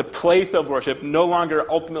 Right? The place of worship no longer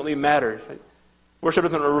ultimately matters. Right? Worship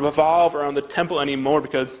doesn't revolve around the temple anymore,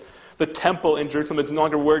 because the temple in Jerusalem is no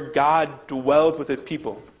longer where God dwells with his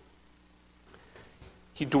people.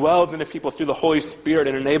 He dwells in his people through the Holy Spirit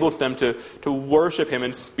and enables them to worship him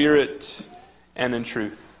in spirit and in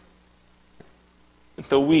truth. And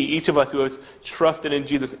so we, each of us who has trusted in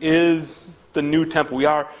Jesus, is the new temple. We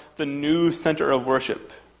are the new center of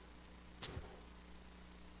worship.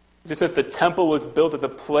 Just as the temple was built as a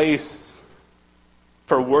place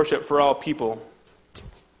for worship for all people,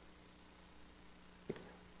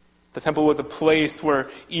 the temple was a place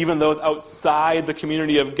where even those outside the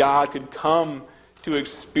community of God could come to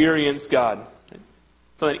experience God.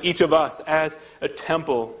 So that each of us, as a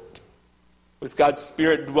temple, with God's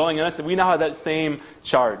Spirit dwelling in us, we now have that same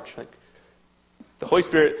charge. Like, the Holy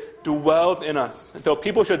Spirit dwells in us. And so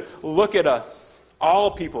people should look at us,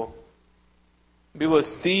 all people, and be able to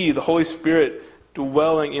see the Holy Spirit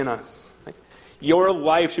dwelling in us. Like, your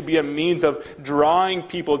life should be a means of drawing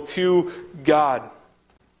people to God.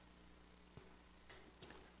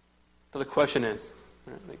 So the question is,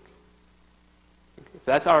 right, if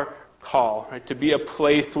that's our call, right, to be a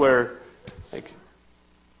place where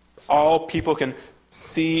all people can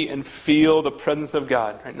see and feel the presence of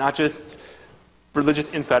God, right? Not just religious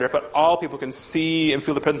insiders, but all people can see and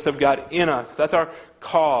feel the presence of God in us. That's our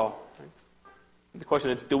call. Right? The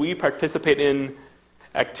question is, do we participate in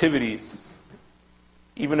activities,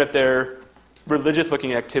 even if they're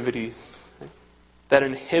religious-looking activities, right, that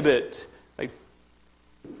inhibit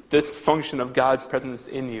this function of God's presence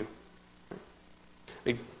in you?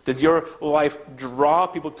 Does your life draw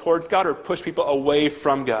people towards God or push people away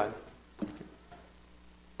from God?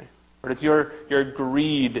 Or does your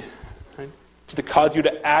greed, right, to cause you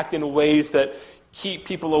to act in ways that keep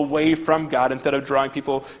people away from God instead of drawing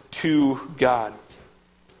people to God?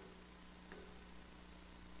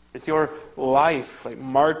 Is your life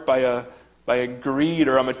marked by a greed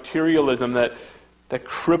or a materialism that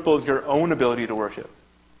cripples your own ability to worship?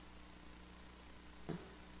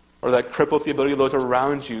 Or that cripples the ability of those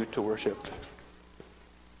around you to worship?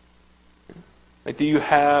 Do you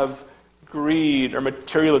have greed or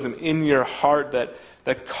materialism in your heart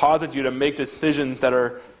that causes you to make decisions that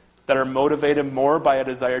are motivated more by a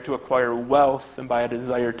desire to acquire wealth than by a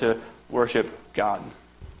desire to worship God?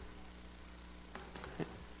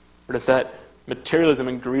 Or does that materialism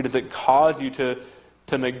and greed, does it cause you to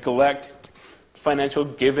neglect financial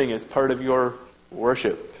giving as part of your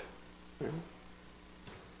worship?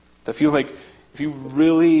 I feel like if you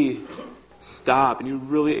really stop and you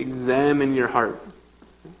really examine your heart,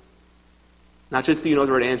 not just do you know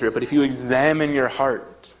the right answer, but if you examine your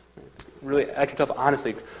heart, really ask yourself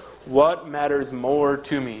honestly, what matters more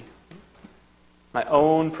to me? My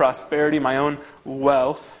own prosperity, my own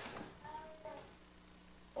wealth,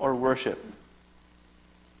 or worship?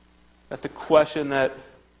 That's the question that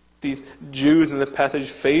these Jews in this passage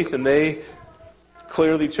faced, and they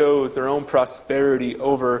clearly chose their own prosperity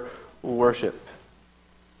over worship.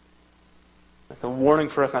 It's a warning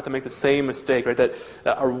for us not to make the same mistake, right? That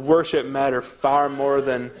our worship matters far more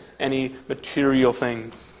than any material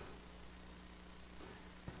things.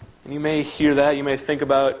 And you may hear that, you may think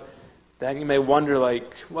about that, you may wonder,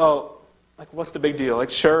 what's the big deal?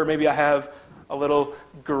 Sure, maybe I have a little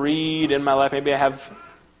greed in my life, maybe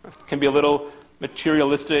can be a little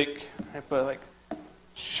materialistic, right? But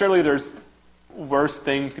surely there's worse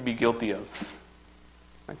things to be guilty of.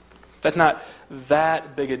 That's not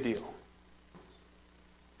that big a deal.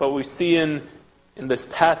 But what we see in this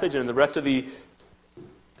passage and in the rest of the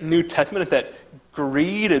New Testament is that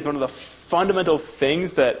greed is one of the fundamental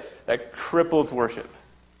things that cripples worship.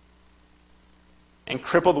 And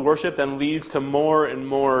crippled worship then leads to more and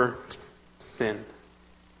more sin.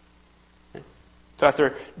 So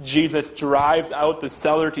after Jesus drives out the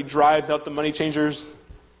sellers, he drives out the money changers,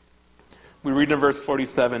 we read in verse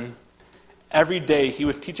 47, every day he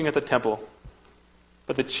was teaching at the temple,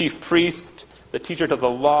 but the chief priests, the teachers of the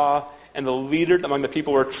law, and the leaders among the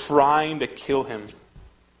people were trying to kill him.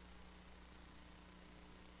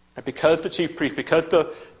 And because the chief priests, because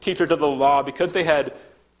the teachers of the law, because they had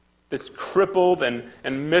this crippled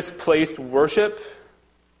and misplaced worship,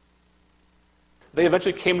 they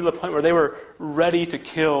eventually came to the point where they were ready to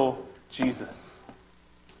kill Jesus.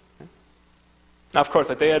 Now, of course,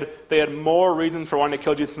 they had more reasons for wanting to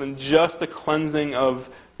kill Jesus than just the cleansing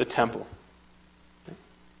of the temple.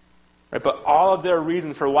 Right? But all of their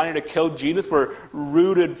reasons for wanting to kill Jesus were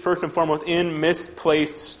rooted first and foremost in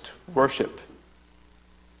misplaced worship.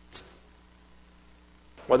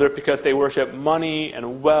 Whether it's because they worship money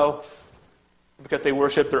and wealth, because they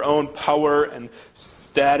worship their own power and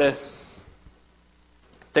status,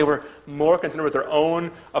 they were more concerned with their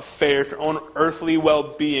own affairs, their own earthly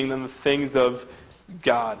well-being than the things of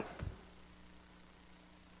God.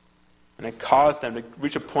 And it caused them to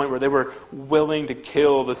reach a point where they were willing to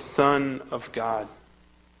kill the Son of God.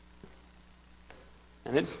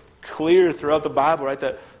 And it's clear throughout the Bible, right,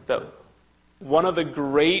 that one of the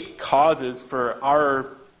great causes for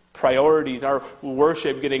our priorities, our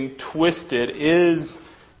worship getting twisted, is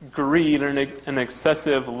greed and an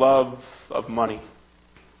excessive love of money.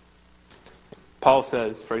 Paul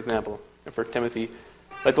says, for example, in 1 Timothy,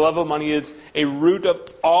 that the love of money is a root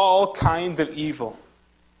of all kinds of evil.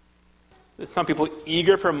 Some people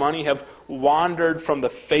eager for money have wandered from the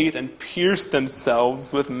faith and pierced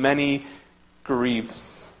themselves with many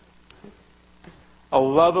griefs. A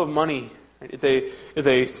love of money is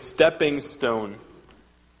a stepping stone,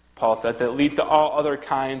 Paul said, that leads to all other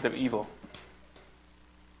kinds of evil.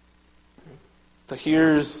 So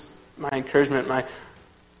here's my encouragement, my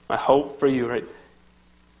hope for you, right?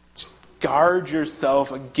 Just guard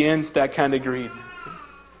yourself against that kind of greed.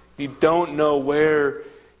 You don't know where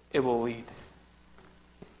it will lead.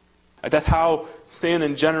 That's how sin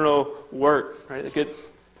in general works, right? It gets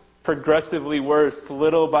progressively worse,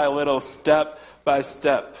 little by little, step by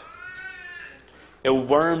step. It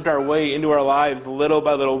wormed our way into our lives little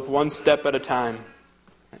by little, one step at a time.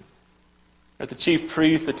 The chief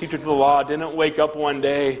priests, the teachers of the law, didn't wake up one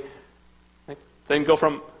day. They didn't go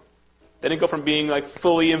from being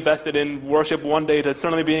fully invested in worship one day to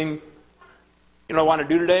suddenly being, what I want to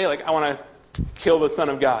do today? I want to kill the Son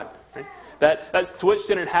of God. Right? That switch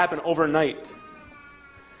didn't happen overnight.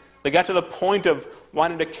 They got to the point of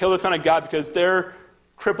wanting to kill the Son of God because their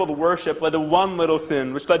crippled worship led to one little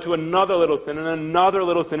sin, which led to another little sin and another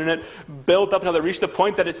little sin, and it built up until it reached the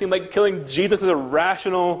point that it seemed like killing Jesus was a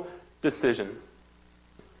rational decision.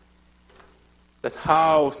 That's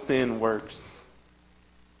how sin works.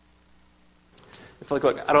 It's like,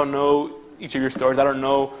 look, I don't know each of your stories. I don't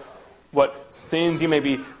know what sins you may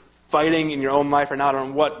be fighting in your own life right now. I don't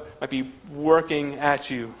know what might be working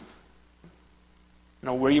at you. I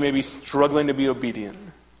don't know where you may be struggling to be obedient.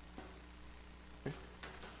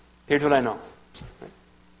 Here's what I know.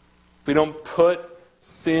 If we don't put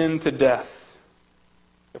sin to death,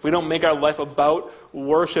 if we don't make our life about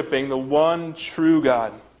worshiping the one true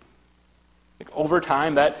God, over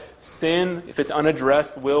time that sin, if it's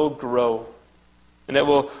unaddressed, will grow. And it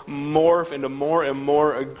will morph into more and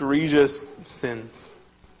more egregious sins.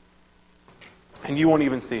 And you won't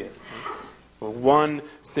even see it. One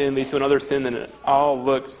sin leads to another sin, and it all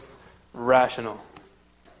looks rational.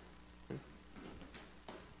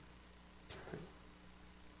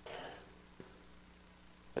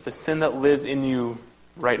 But the sin that lives in you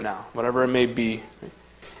right now, whatever it may be,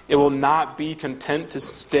 it will not be content to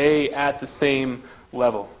stay at the same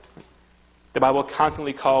level. The Bible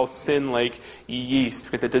constantly calls sin like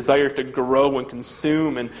yeast, with the desire to grow and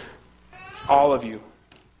consume in all of you.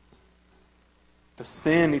 The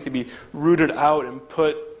sin needs to be rooted out and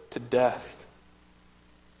put to death.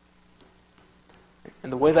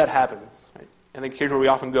 And the way that happens, right? I think here's where we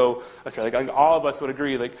often go astray. Like, I think all of us would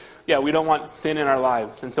agree, like, yeah, we don't want sin in our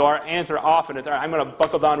lives. And so our answer often is, all right, I'm going to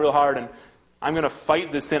buckle down real hard and I'm going to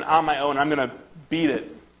fight this sin on my own. I'm going to beat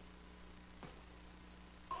it.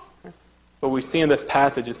 What we see in this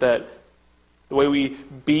passage is that the way we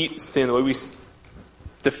beat sin, the way we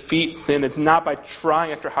defeat sin, is not by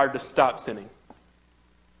trying extra hard to stop sinning.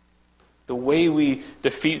 The way we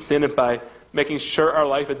defeat sin is by making sure our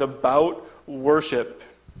life is about worship.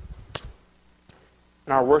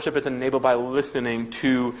 And our worship is enabled by listening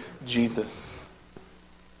to Jesus.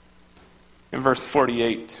 In verse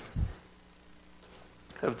 48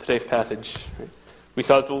 of today's passage, we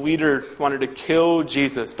saw that the leader wanted to kill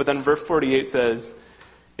Jesus, but then verse 48 says,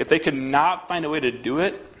 if they could not find a way to do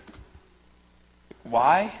it,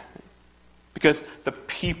 why? Because the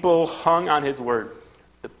people hung on his word.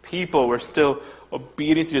 The people were still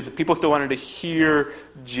obedient to Jesus. The people still wanted to hear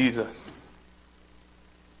Jesus.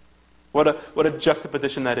 What a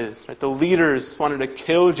juxtaposition that is. Right? The leaders wanted to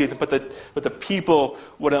kill Jesus, but the people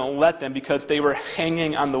wouldn't let them because they were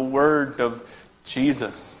hanging on the word of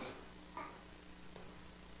Jesus.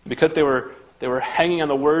 Because they were hanging on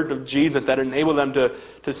the word of Jesus, that enabled them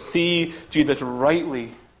to see Jesus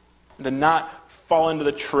rightly and to not fall into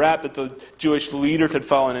the trap that the Jewish leaders had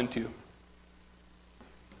fallen into.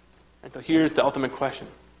 And so here's the ultimate question.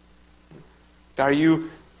 Are you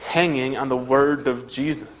hanging on the word of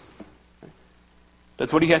Jesus?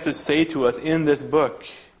 That's what he has to say to us in this book.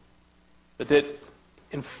 That it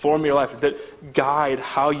inform your life. That guide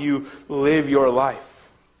how you live your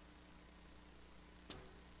life.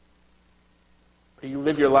 You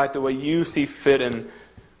live your life the way you see fit, and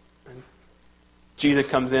Jesus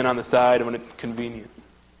comes in on the side when it's convenient.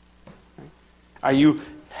 Are you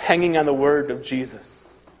hanging on the word of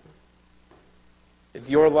Jesus? Is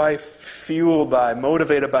your life fueled by,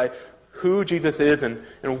 motivated by who Jesus is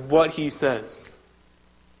and what he says?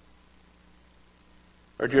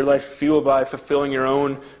 Or is your life fueled by fulfilling your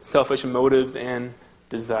own selfish motives and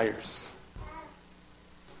desires?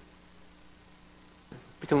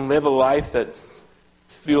 We can live a life that's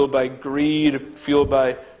fueled by greed, fueled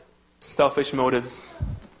by selfish motives.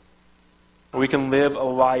 Or we can live a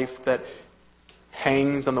life that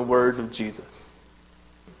hangs on the words of Jesus.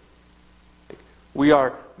 We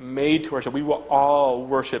are made to worship. We will all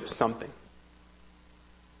worship something.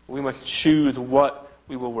 We must choose what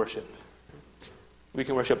we will worship. We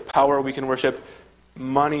can worship power, we can worship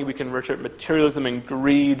money, we can worship materialism and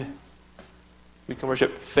greed. We can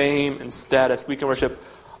worship fame and status. We can worship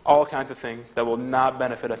all kinds of things that will not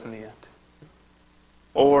benefit us in the end.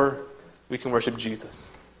 Or we can worship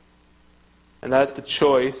Jesus. And that's the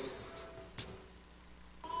choice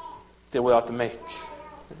that we'll have to make.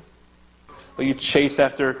 Will you chase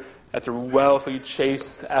after wealth? Will you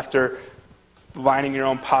chase after lining your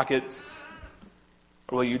own pockets?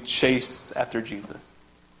 Or will you chase after Jesus?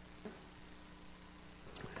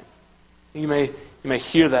 You may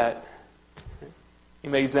hear that. You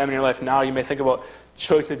may examine your life now. You may think about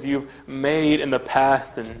choices you've made in the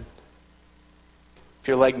past, and if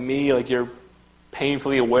you're like me, like you're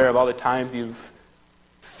painfully aware of all the times you've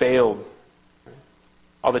failed,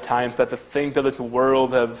 all the times that the things of this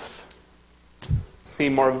world have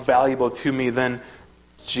seemed more valuable to me than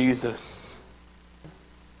Jesus.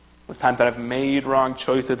 With times that I've made wrong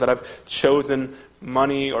choices, that I've chosen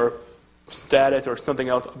money or status or something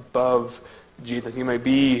else above Jesus. You may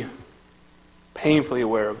be painfully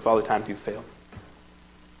aware of all the times you've failed.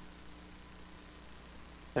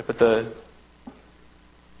 But the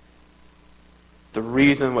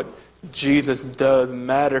reason what Jesus does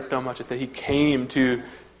matter so much is that he came to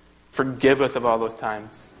forgive us of all those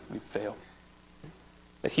times we failed.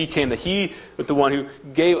 That he came, that he was the one who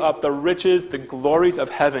gave up the riches, the glories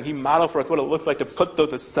of heaven. He modeled for us what it looks like to put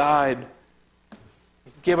those aside.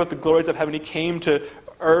 He gave up the glories of heaven. He came to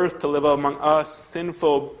earth to live among us,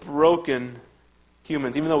 sinful, broken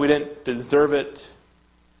humans. Even though we didn't deserve it,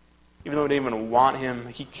 even though we didn't even want him,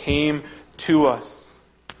 he came to us.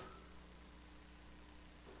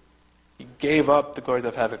 He gave up the glories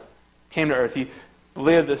of heaven, came to earth. He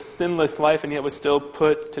lived a sinless life and yet was still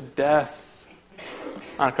put to death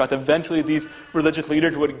on a cross. Eventually these religious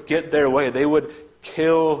leaders would get their way. They would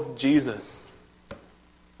kill Jesus.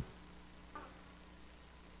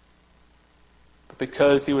 But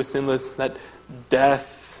because he was sinless, that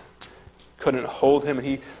death couldn't hold him, and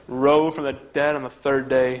he rose from the dead on the third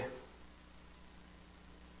day.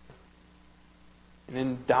 And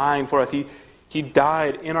in dying for us, he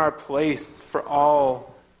died in our place for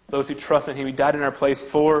all those who trust in him. He died in our place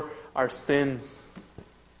for our sins.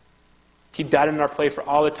 He died in our place for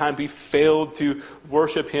all the times we failed to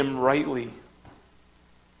worship him rightly.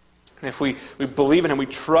 And if we believe in him, we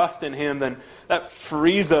trust in him, then that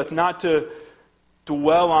frees us not to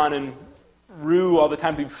dwell on and rue all the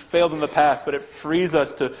times we've failed in the past, but it frees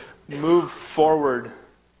us to move forward,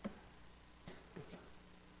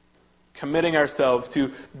 committing ourselves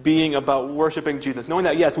to being about worshiping Jesus. Knowing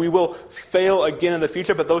that, yes, we will fail again in the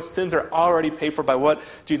future, but those sins are already paid for by what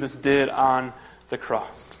Jesus did on the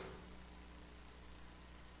cross.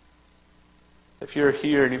 If you're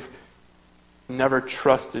here and you've never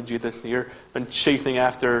trusted Jesus, you've been chasing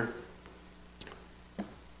after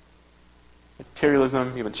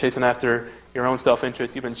materialism, you've been chasing after your own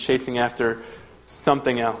self-interest, you've been chasing after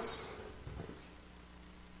something else,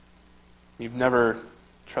 you've never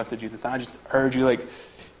trusted Jesus, I just urge you,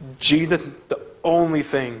 Jesus is the only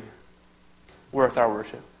thing worth our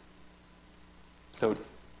worship. So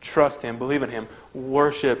trust him, believe in him,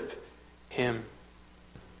 worship him.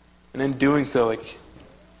 And in doing so,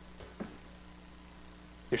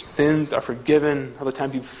 your sins are forgiven. All the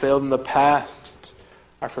times you've failed in the past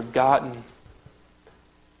are forgotten.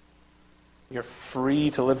 You're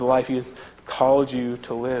free to live the life he has called you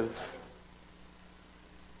to live.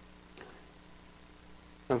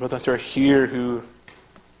 And those of us who are here who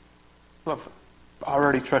have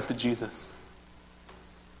already trusted Jesus,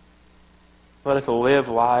 let us live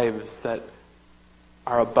lives that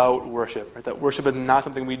are about worship. Right? That worship is not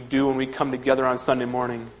something we do when we come together on Sunday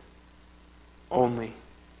morning only.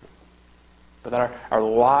 But that our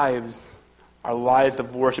lives are lives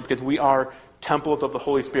of worship because we are temples of the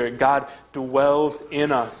Holy Spirit. God dwells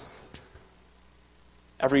in us.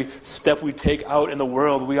 Every step we take out in the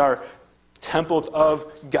world, we are temples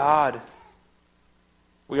of God.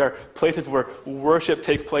 We are places where worship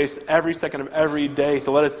takes place every second of every day.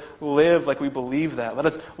 So let us live like we believe that. Let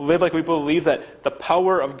us live like we believe that the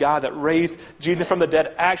power of God that raised Jesus from the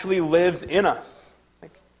dead actually lives in us.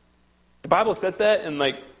 The Bible said that, and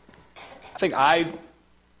I think I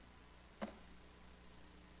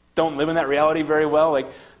don't live in that reality very well.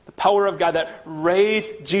 The power of God that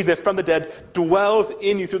raised Jesus from the dead dwells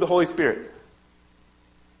in you through the Holy Spirit.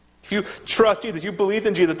 If you trust Jesus, you believe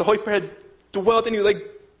in Jesus, the Holy Spirit dwells in you.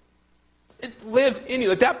 It lives in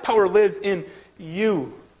you. That power lives in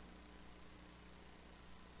you.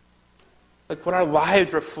 Would our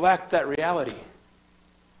lives reflect that reality?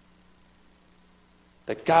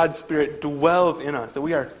 That God's Spirit dwells in us. That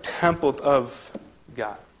we are temples of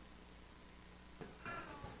God.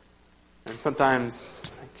 And sometimes,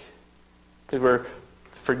 because we're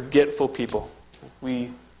forgetful people,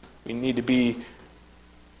 we need to be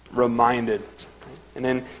reminded. And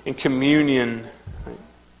then in communion,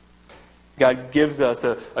 God gives us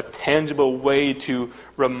a tangible way to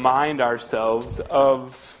remind ourselves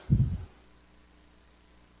of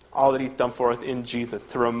all that he's done for us in Jesus,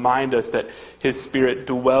 to remind us that his Spirit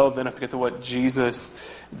dwells in us because of what Jesus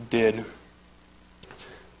did.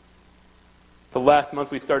 The last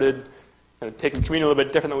month we started taking communion a little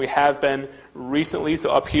bit different than we have been recently.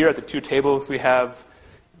 So up here at the two tables we have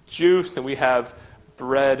juice and we have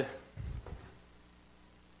bread.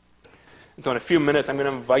 And so in a few minutes, I'm going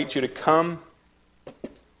to invite you to come.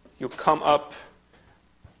 You'll come up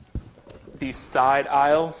these side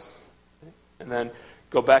aisles and then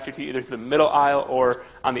go back to either to the middle aisle or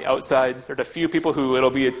on the outside. There's a few people who it'll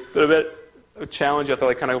be a little bit challenge you have to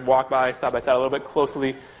like kind of walk by side a little bit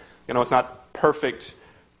closely. It's not perfect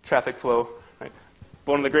traffic flow. Right?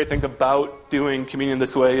 But one of the great things about doing communion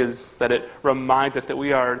this way is that it reminds us that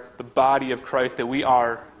we are the body of Christ, that we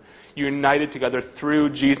are united together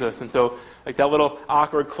through Jesus. And so like that little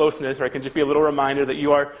awkward closeness, right, can just be a little reminder that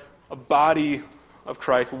you are a body of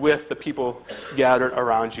Christ with the people gathered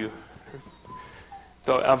around you.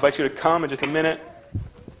 So I invite you to come in just a minute.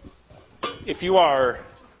 If you are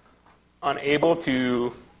unable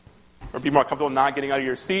to, or be more comfortable not getting out of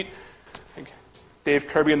your seat, Dave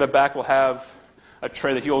Kirby in the back will have a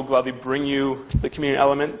tray that he will gladly bring you the communion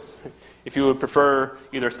elements. If you would prefer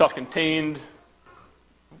either self-contained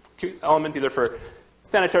elements, either for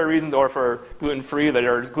sanitary reasons or for gluten-free,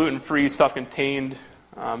 there are gluten-free, self-contained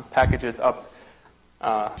packages up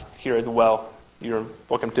here as well. You're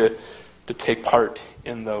welcome to take part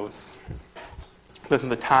in those. This is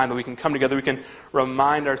the time that we can come together, we can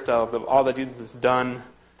remind ourselves of all that Jesus has done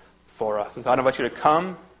for us. And so I invite you to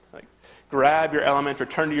come, grab your elements,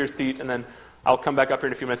 return to your seat, and then I'll come back up here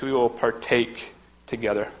in a few minutes. We will partake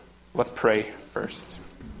together. Let's pray first.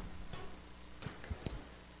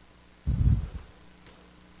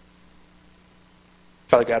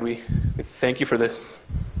 Father God, we thank you for this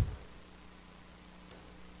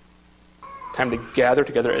time to gather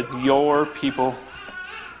together as your people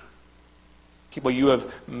you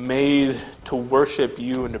have made to worship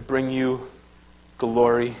you and to bring you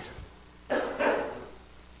glory.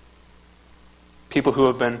 People who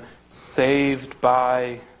have been saved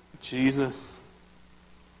by Jesus,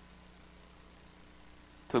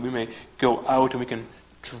 so that we may go out and we can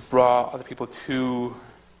draw other people to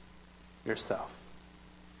yourself.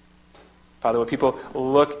 Father, when people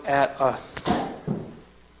look at us,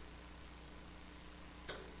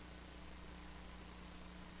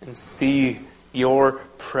 and see your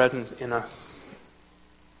presence in us,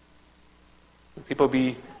 when people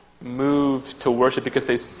be moved to worship because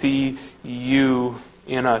they see you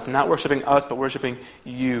in us. Not worshiping us, but worshiping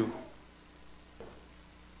you.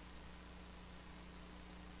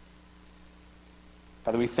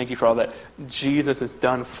 Father, we thank you for all that Jesus has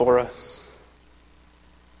done for us.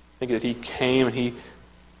 Thank you that he came and he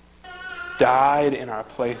died in our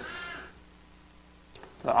place.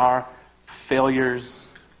 That our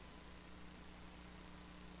failures,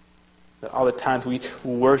 that all the times we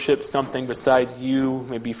worship something besides you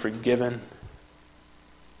may be forgiven.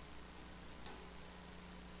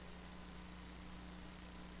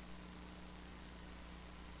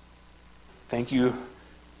 Thank you,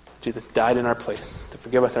 Jesus died in our place to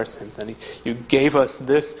forgive us our sins. And you gave us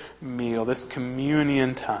this meal, this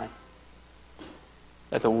communion time,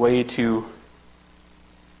 as a way to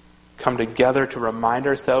come together to remind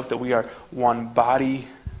ourselves that we are one body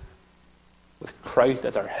with Christ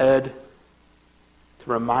as our head. To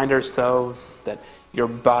remind ourselves that your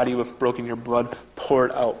body was broken, your blood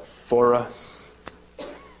poured out for us. But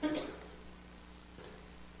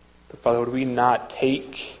Father, would we not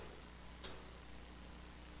take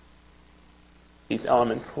these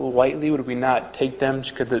elements lightly? Would we not take them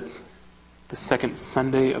just because it's the second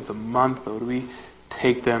Sunday of the month, but would we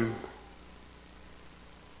take them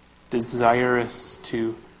desirous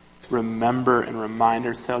to remember and remind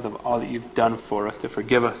ourselves of all that you've done for us, to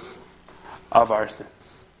forgive us of our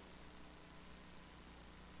sins?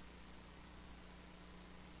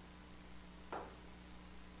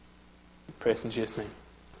 We pray in Jesus' name.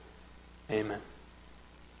 Amen.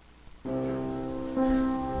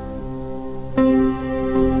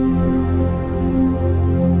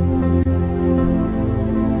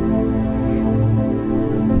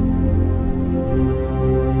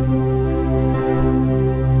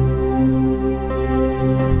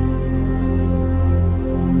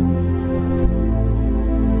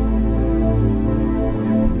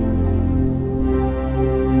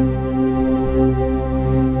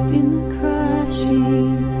 In the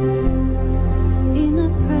crashing, in the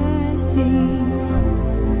pressing,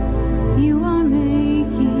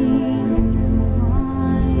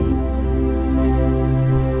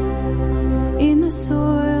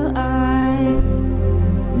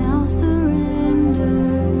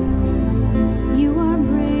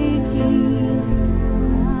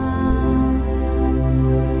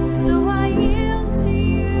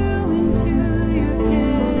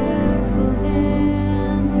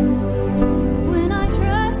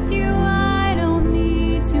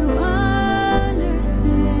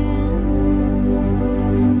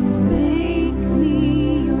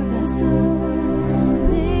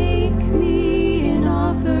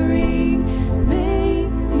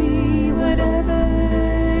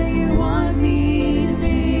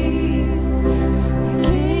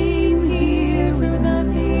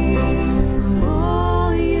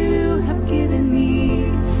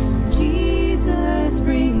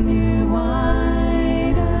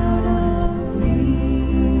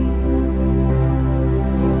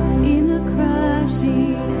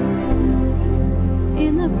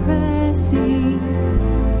 see.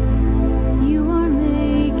 You are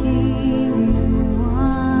making new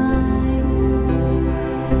wine.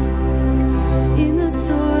 In the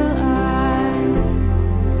soil I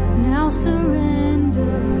now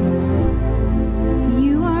surrender.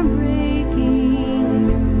 You are breaking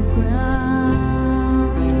new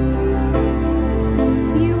ground.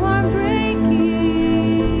 You are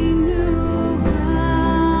breaking new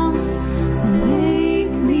ground. So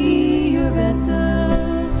make me your vessel.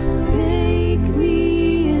 Make me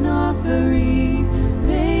an offering.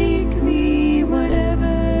 Make me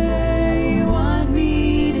whatever you want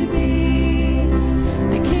me to be.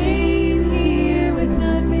 I came here with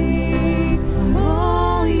nothing.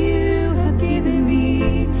 All you have given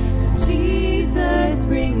me. Jesus,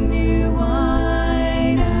 bring new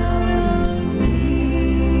wine out of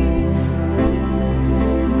me.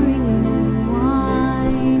 Bring new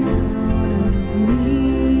wine out of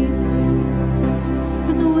me.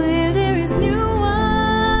 'Cause where there is new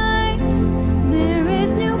wine, there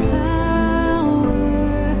is new power,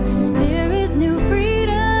 there is new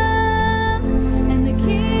freedom, and the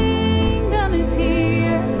kingdom is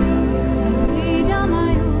here. I lay down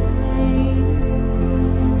my old flames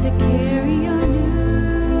to carry your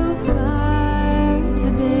new fire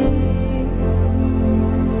today.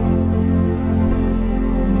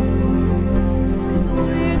 'Cause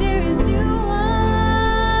where there is new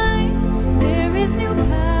wine, there is new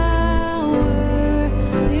power,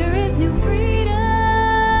 there is new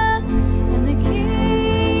freedom, and the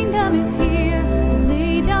kingdom is here. I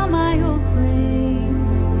lay down my old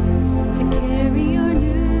flames to carry your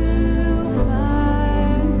new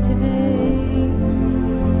fire today.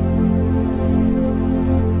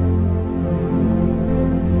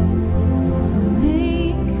 So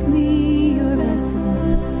make me your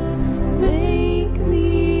vessel. Make me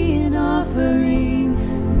an offering.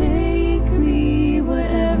 Make me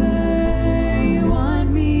whatever you want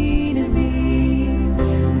me to be.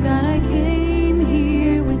 God, I came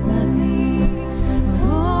here with nothing, but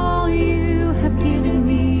all you have given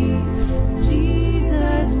me.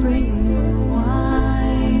 Jesus, bring new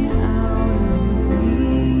wine out of me.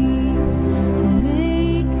 So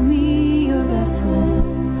make me your vessel.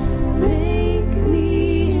 Make me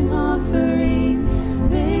an offering.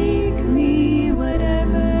 Make me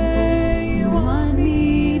whatever you want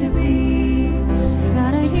me to be.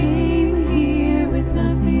 God, I came here with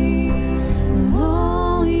nothing, but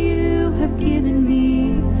all you have given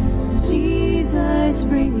me. Jesus,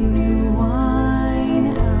 bring new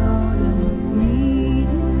wine out of me.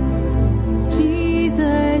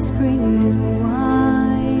 Jesus, bring new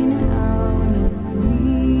wine out of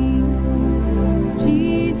me.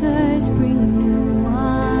 Jesus, bring new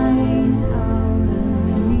wine out of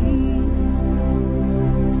me.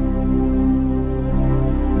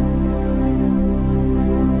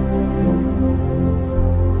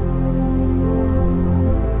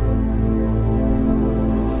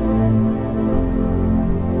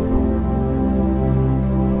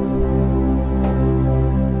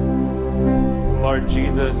 Lord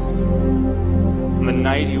Jesus, on the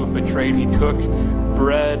night he was betrayed, he took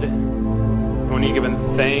bread. And when he given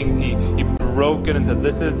thanks, he broke it and said,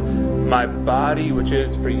 "This is my body, which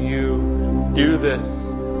is for you. Do this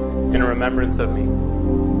in remembrance of me."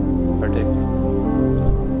 Partake.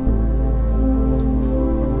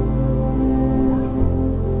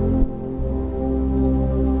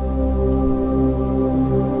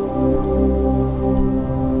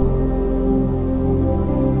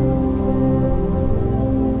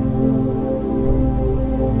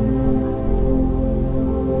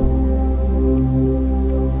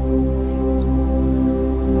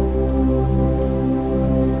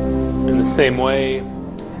 In the same way,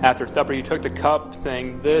 after supper, he took the cup,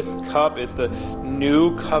 saying, "This cup is the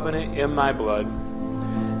new covenant in my blood.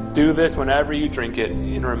 Do this whenever you drink it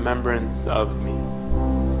in remembrance of me."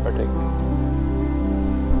 Partake.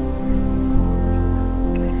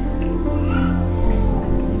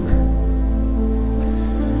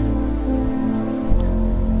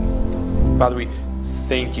 Father, we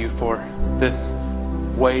thank you for this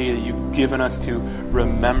way that you've given us to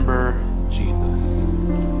remember Jesus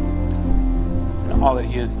and all that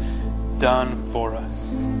he has done for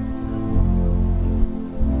us.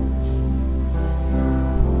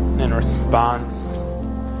 In response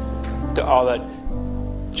to all that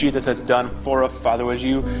Jesus has done for us, Father, would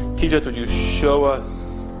you teach us, would you show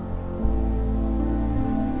us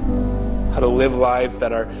how to live lives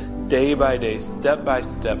that are day by day, step by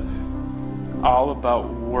step, all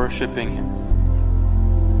about worshiping him.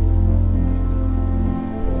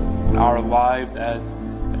 And our lives as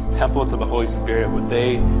temples of the Holy Spirit, would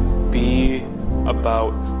they be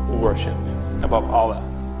about worship above all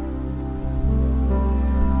else?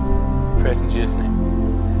 Pray it in Jesus'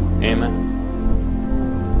 name. Amen.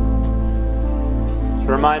 Just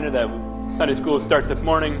a reminder that Sunday school will start this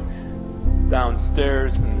morning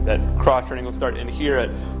downstairs, and that cross training will start in here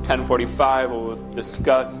at 10:45. We'll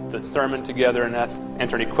discuss the sermon together and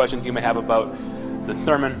answer any questions you may have about the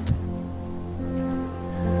sermon.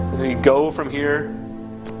 As we go from here,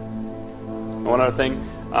 one other thing,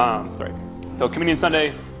 so Communion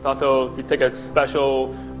Sunday, also we take a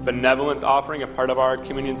special benevolent offering as part of our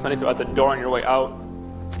Communion Sunday. So at the door on your way out,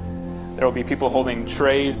 there will be people holding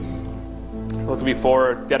trays. Those will be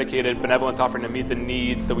for dedicated benevolent offering to meet the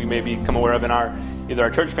needs that we may become aware of in either our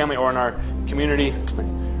church family or in our community.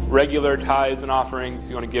 Regular tithes and offerings, if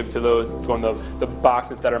you want to give to those, go in the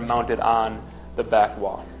boxes that are mounted on the back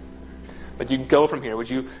wall. But you go from here. Would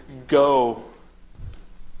you go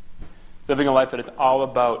living a life that is all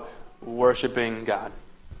about worshiping God?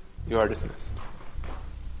 You are dismissed.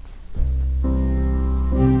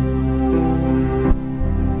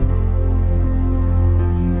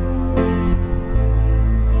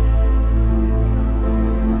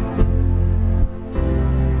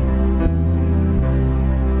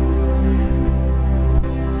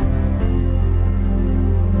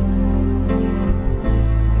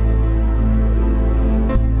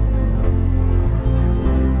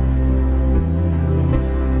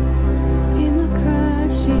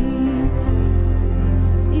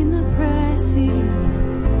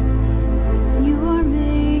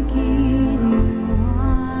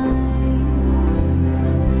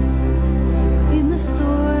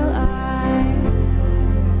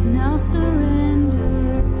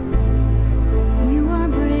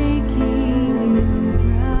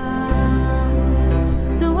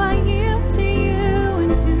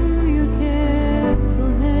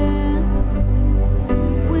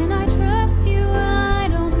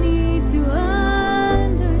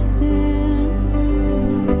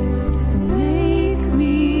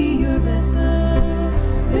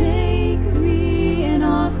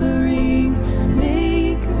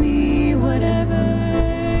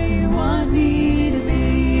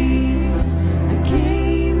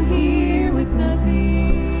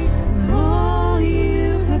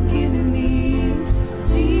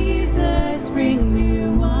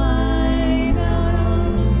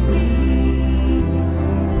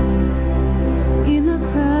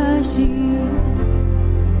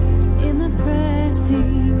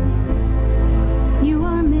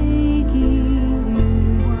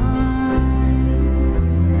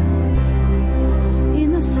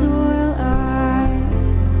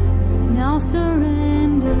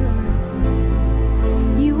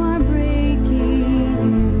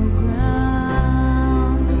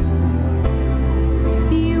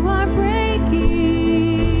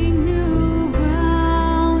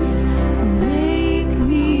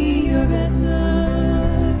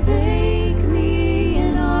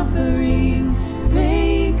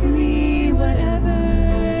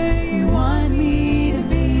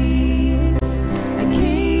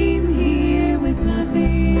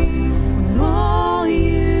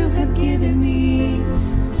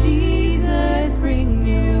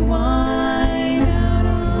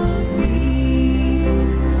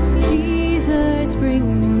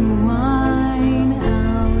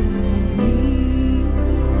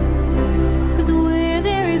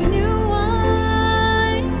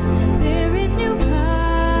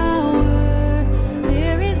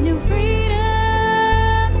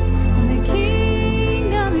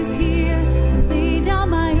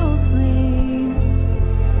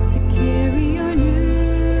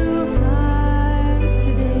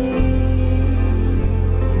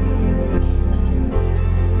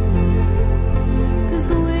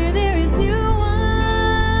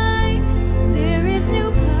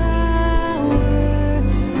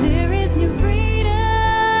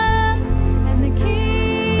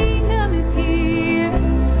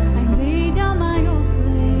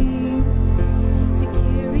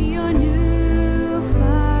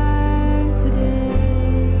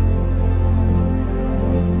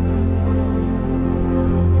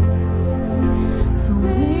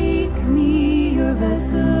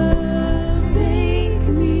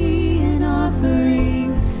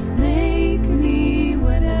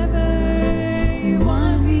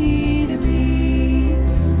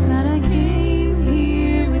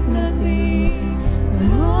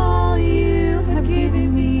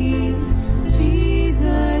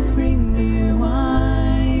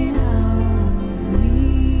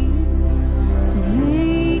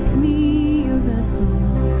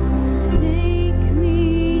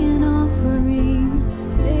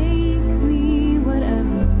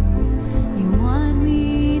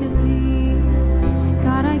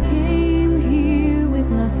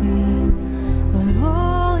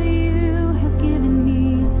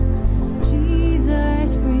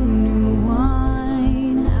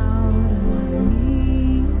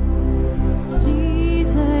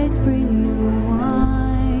 spring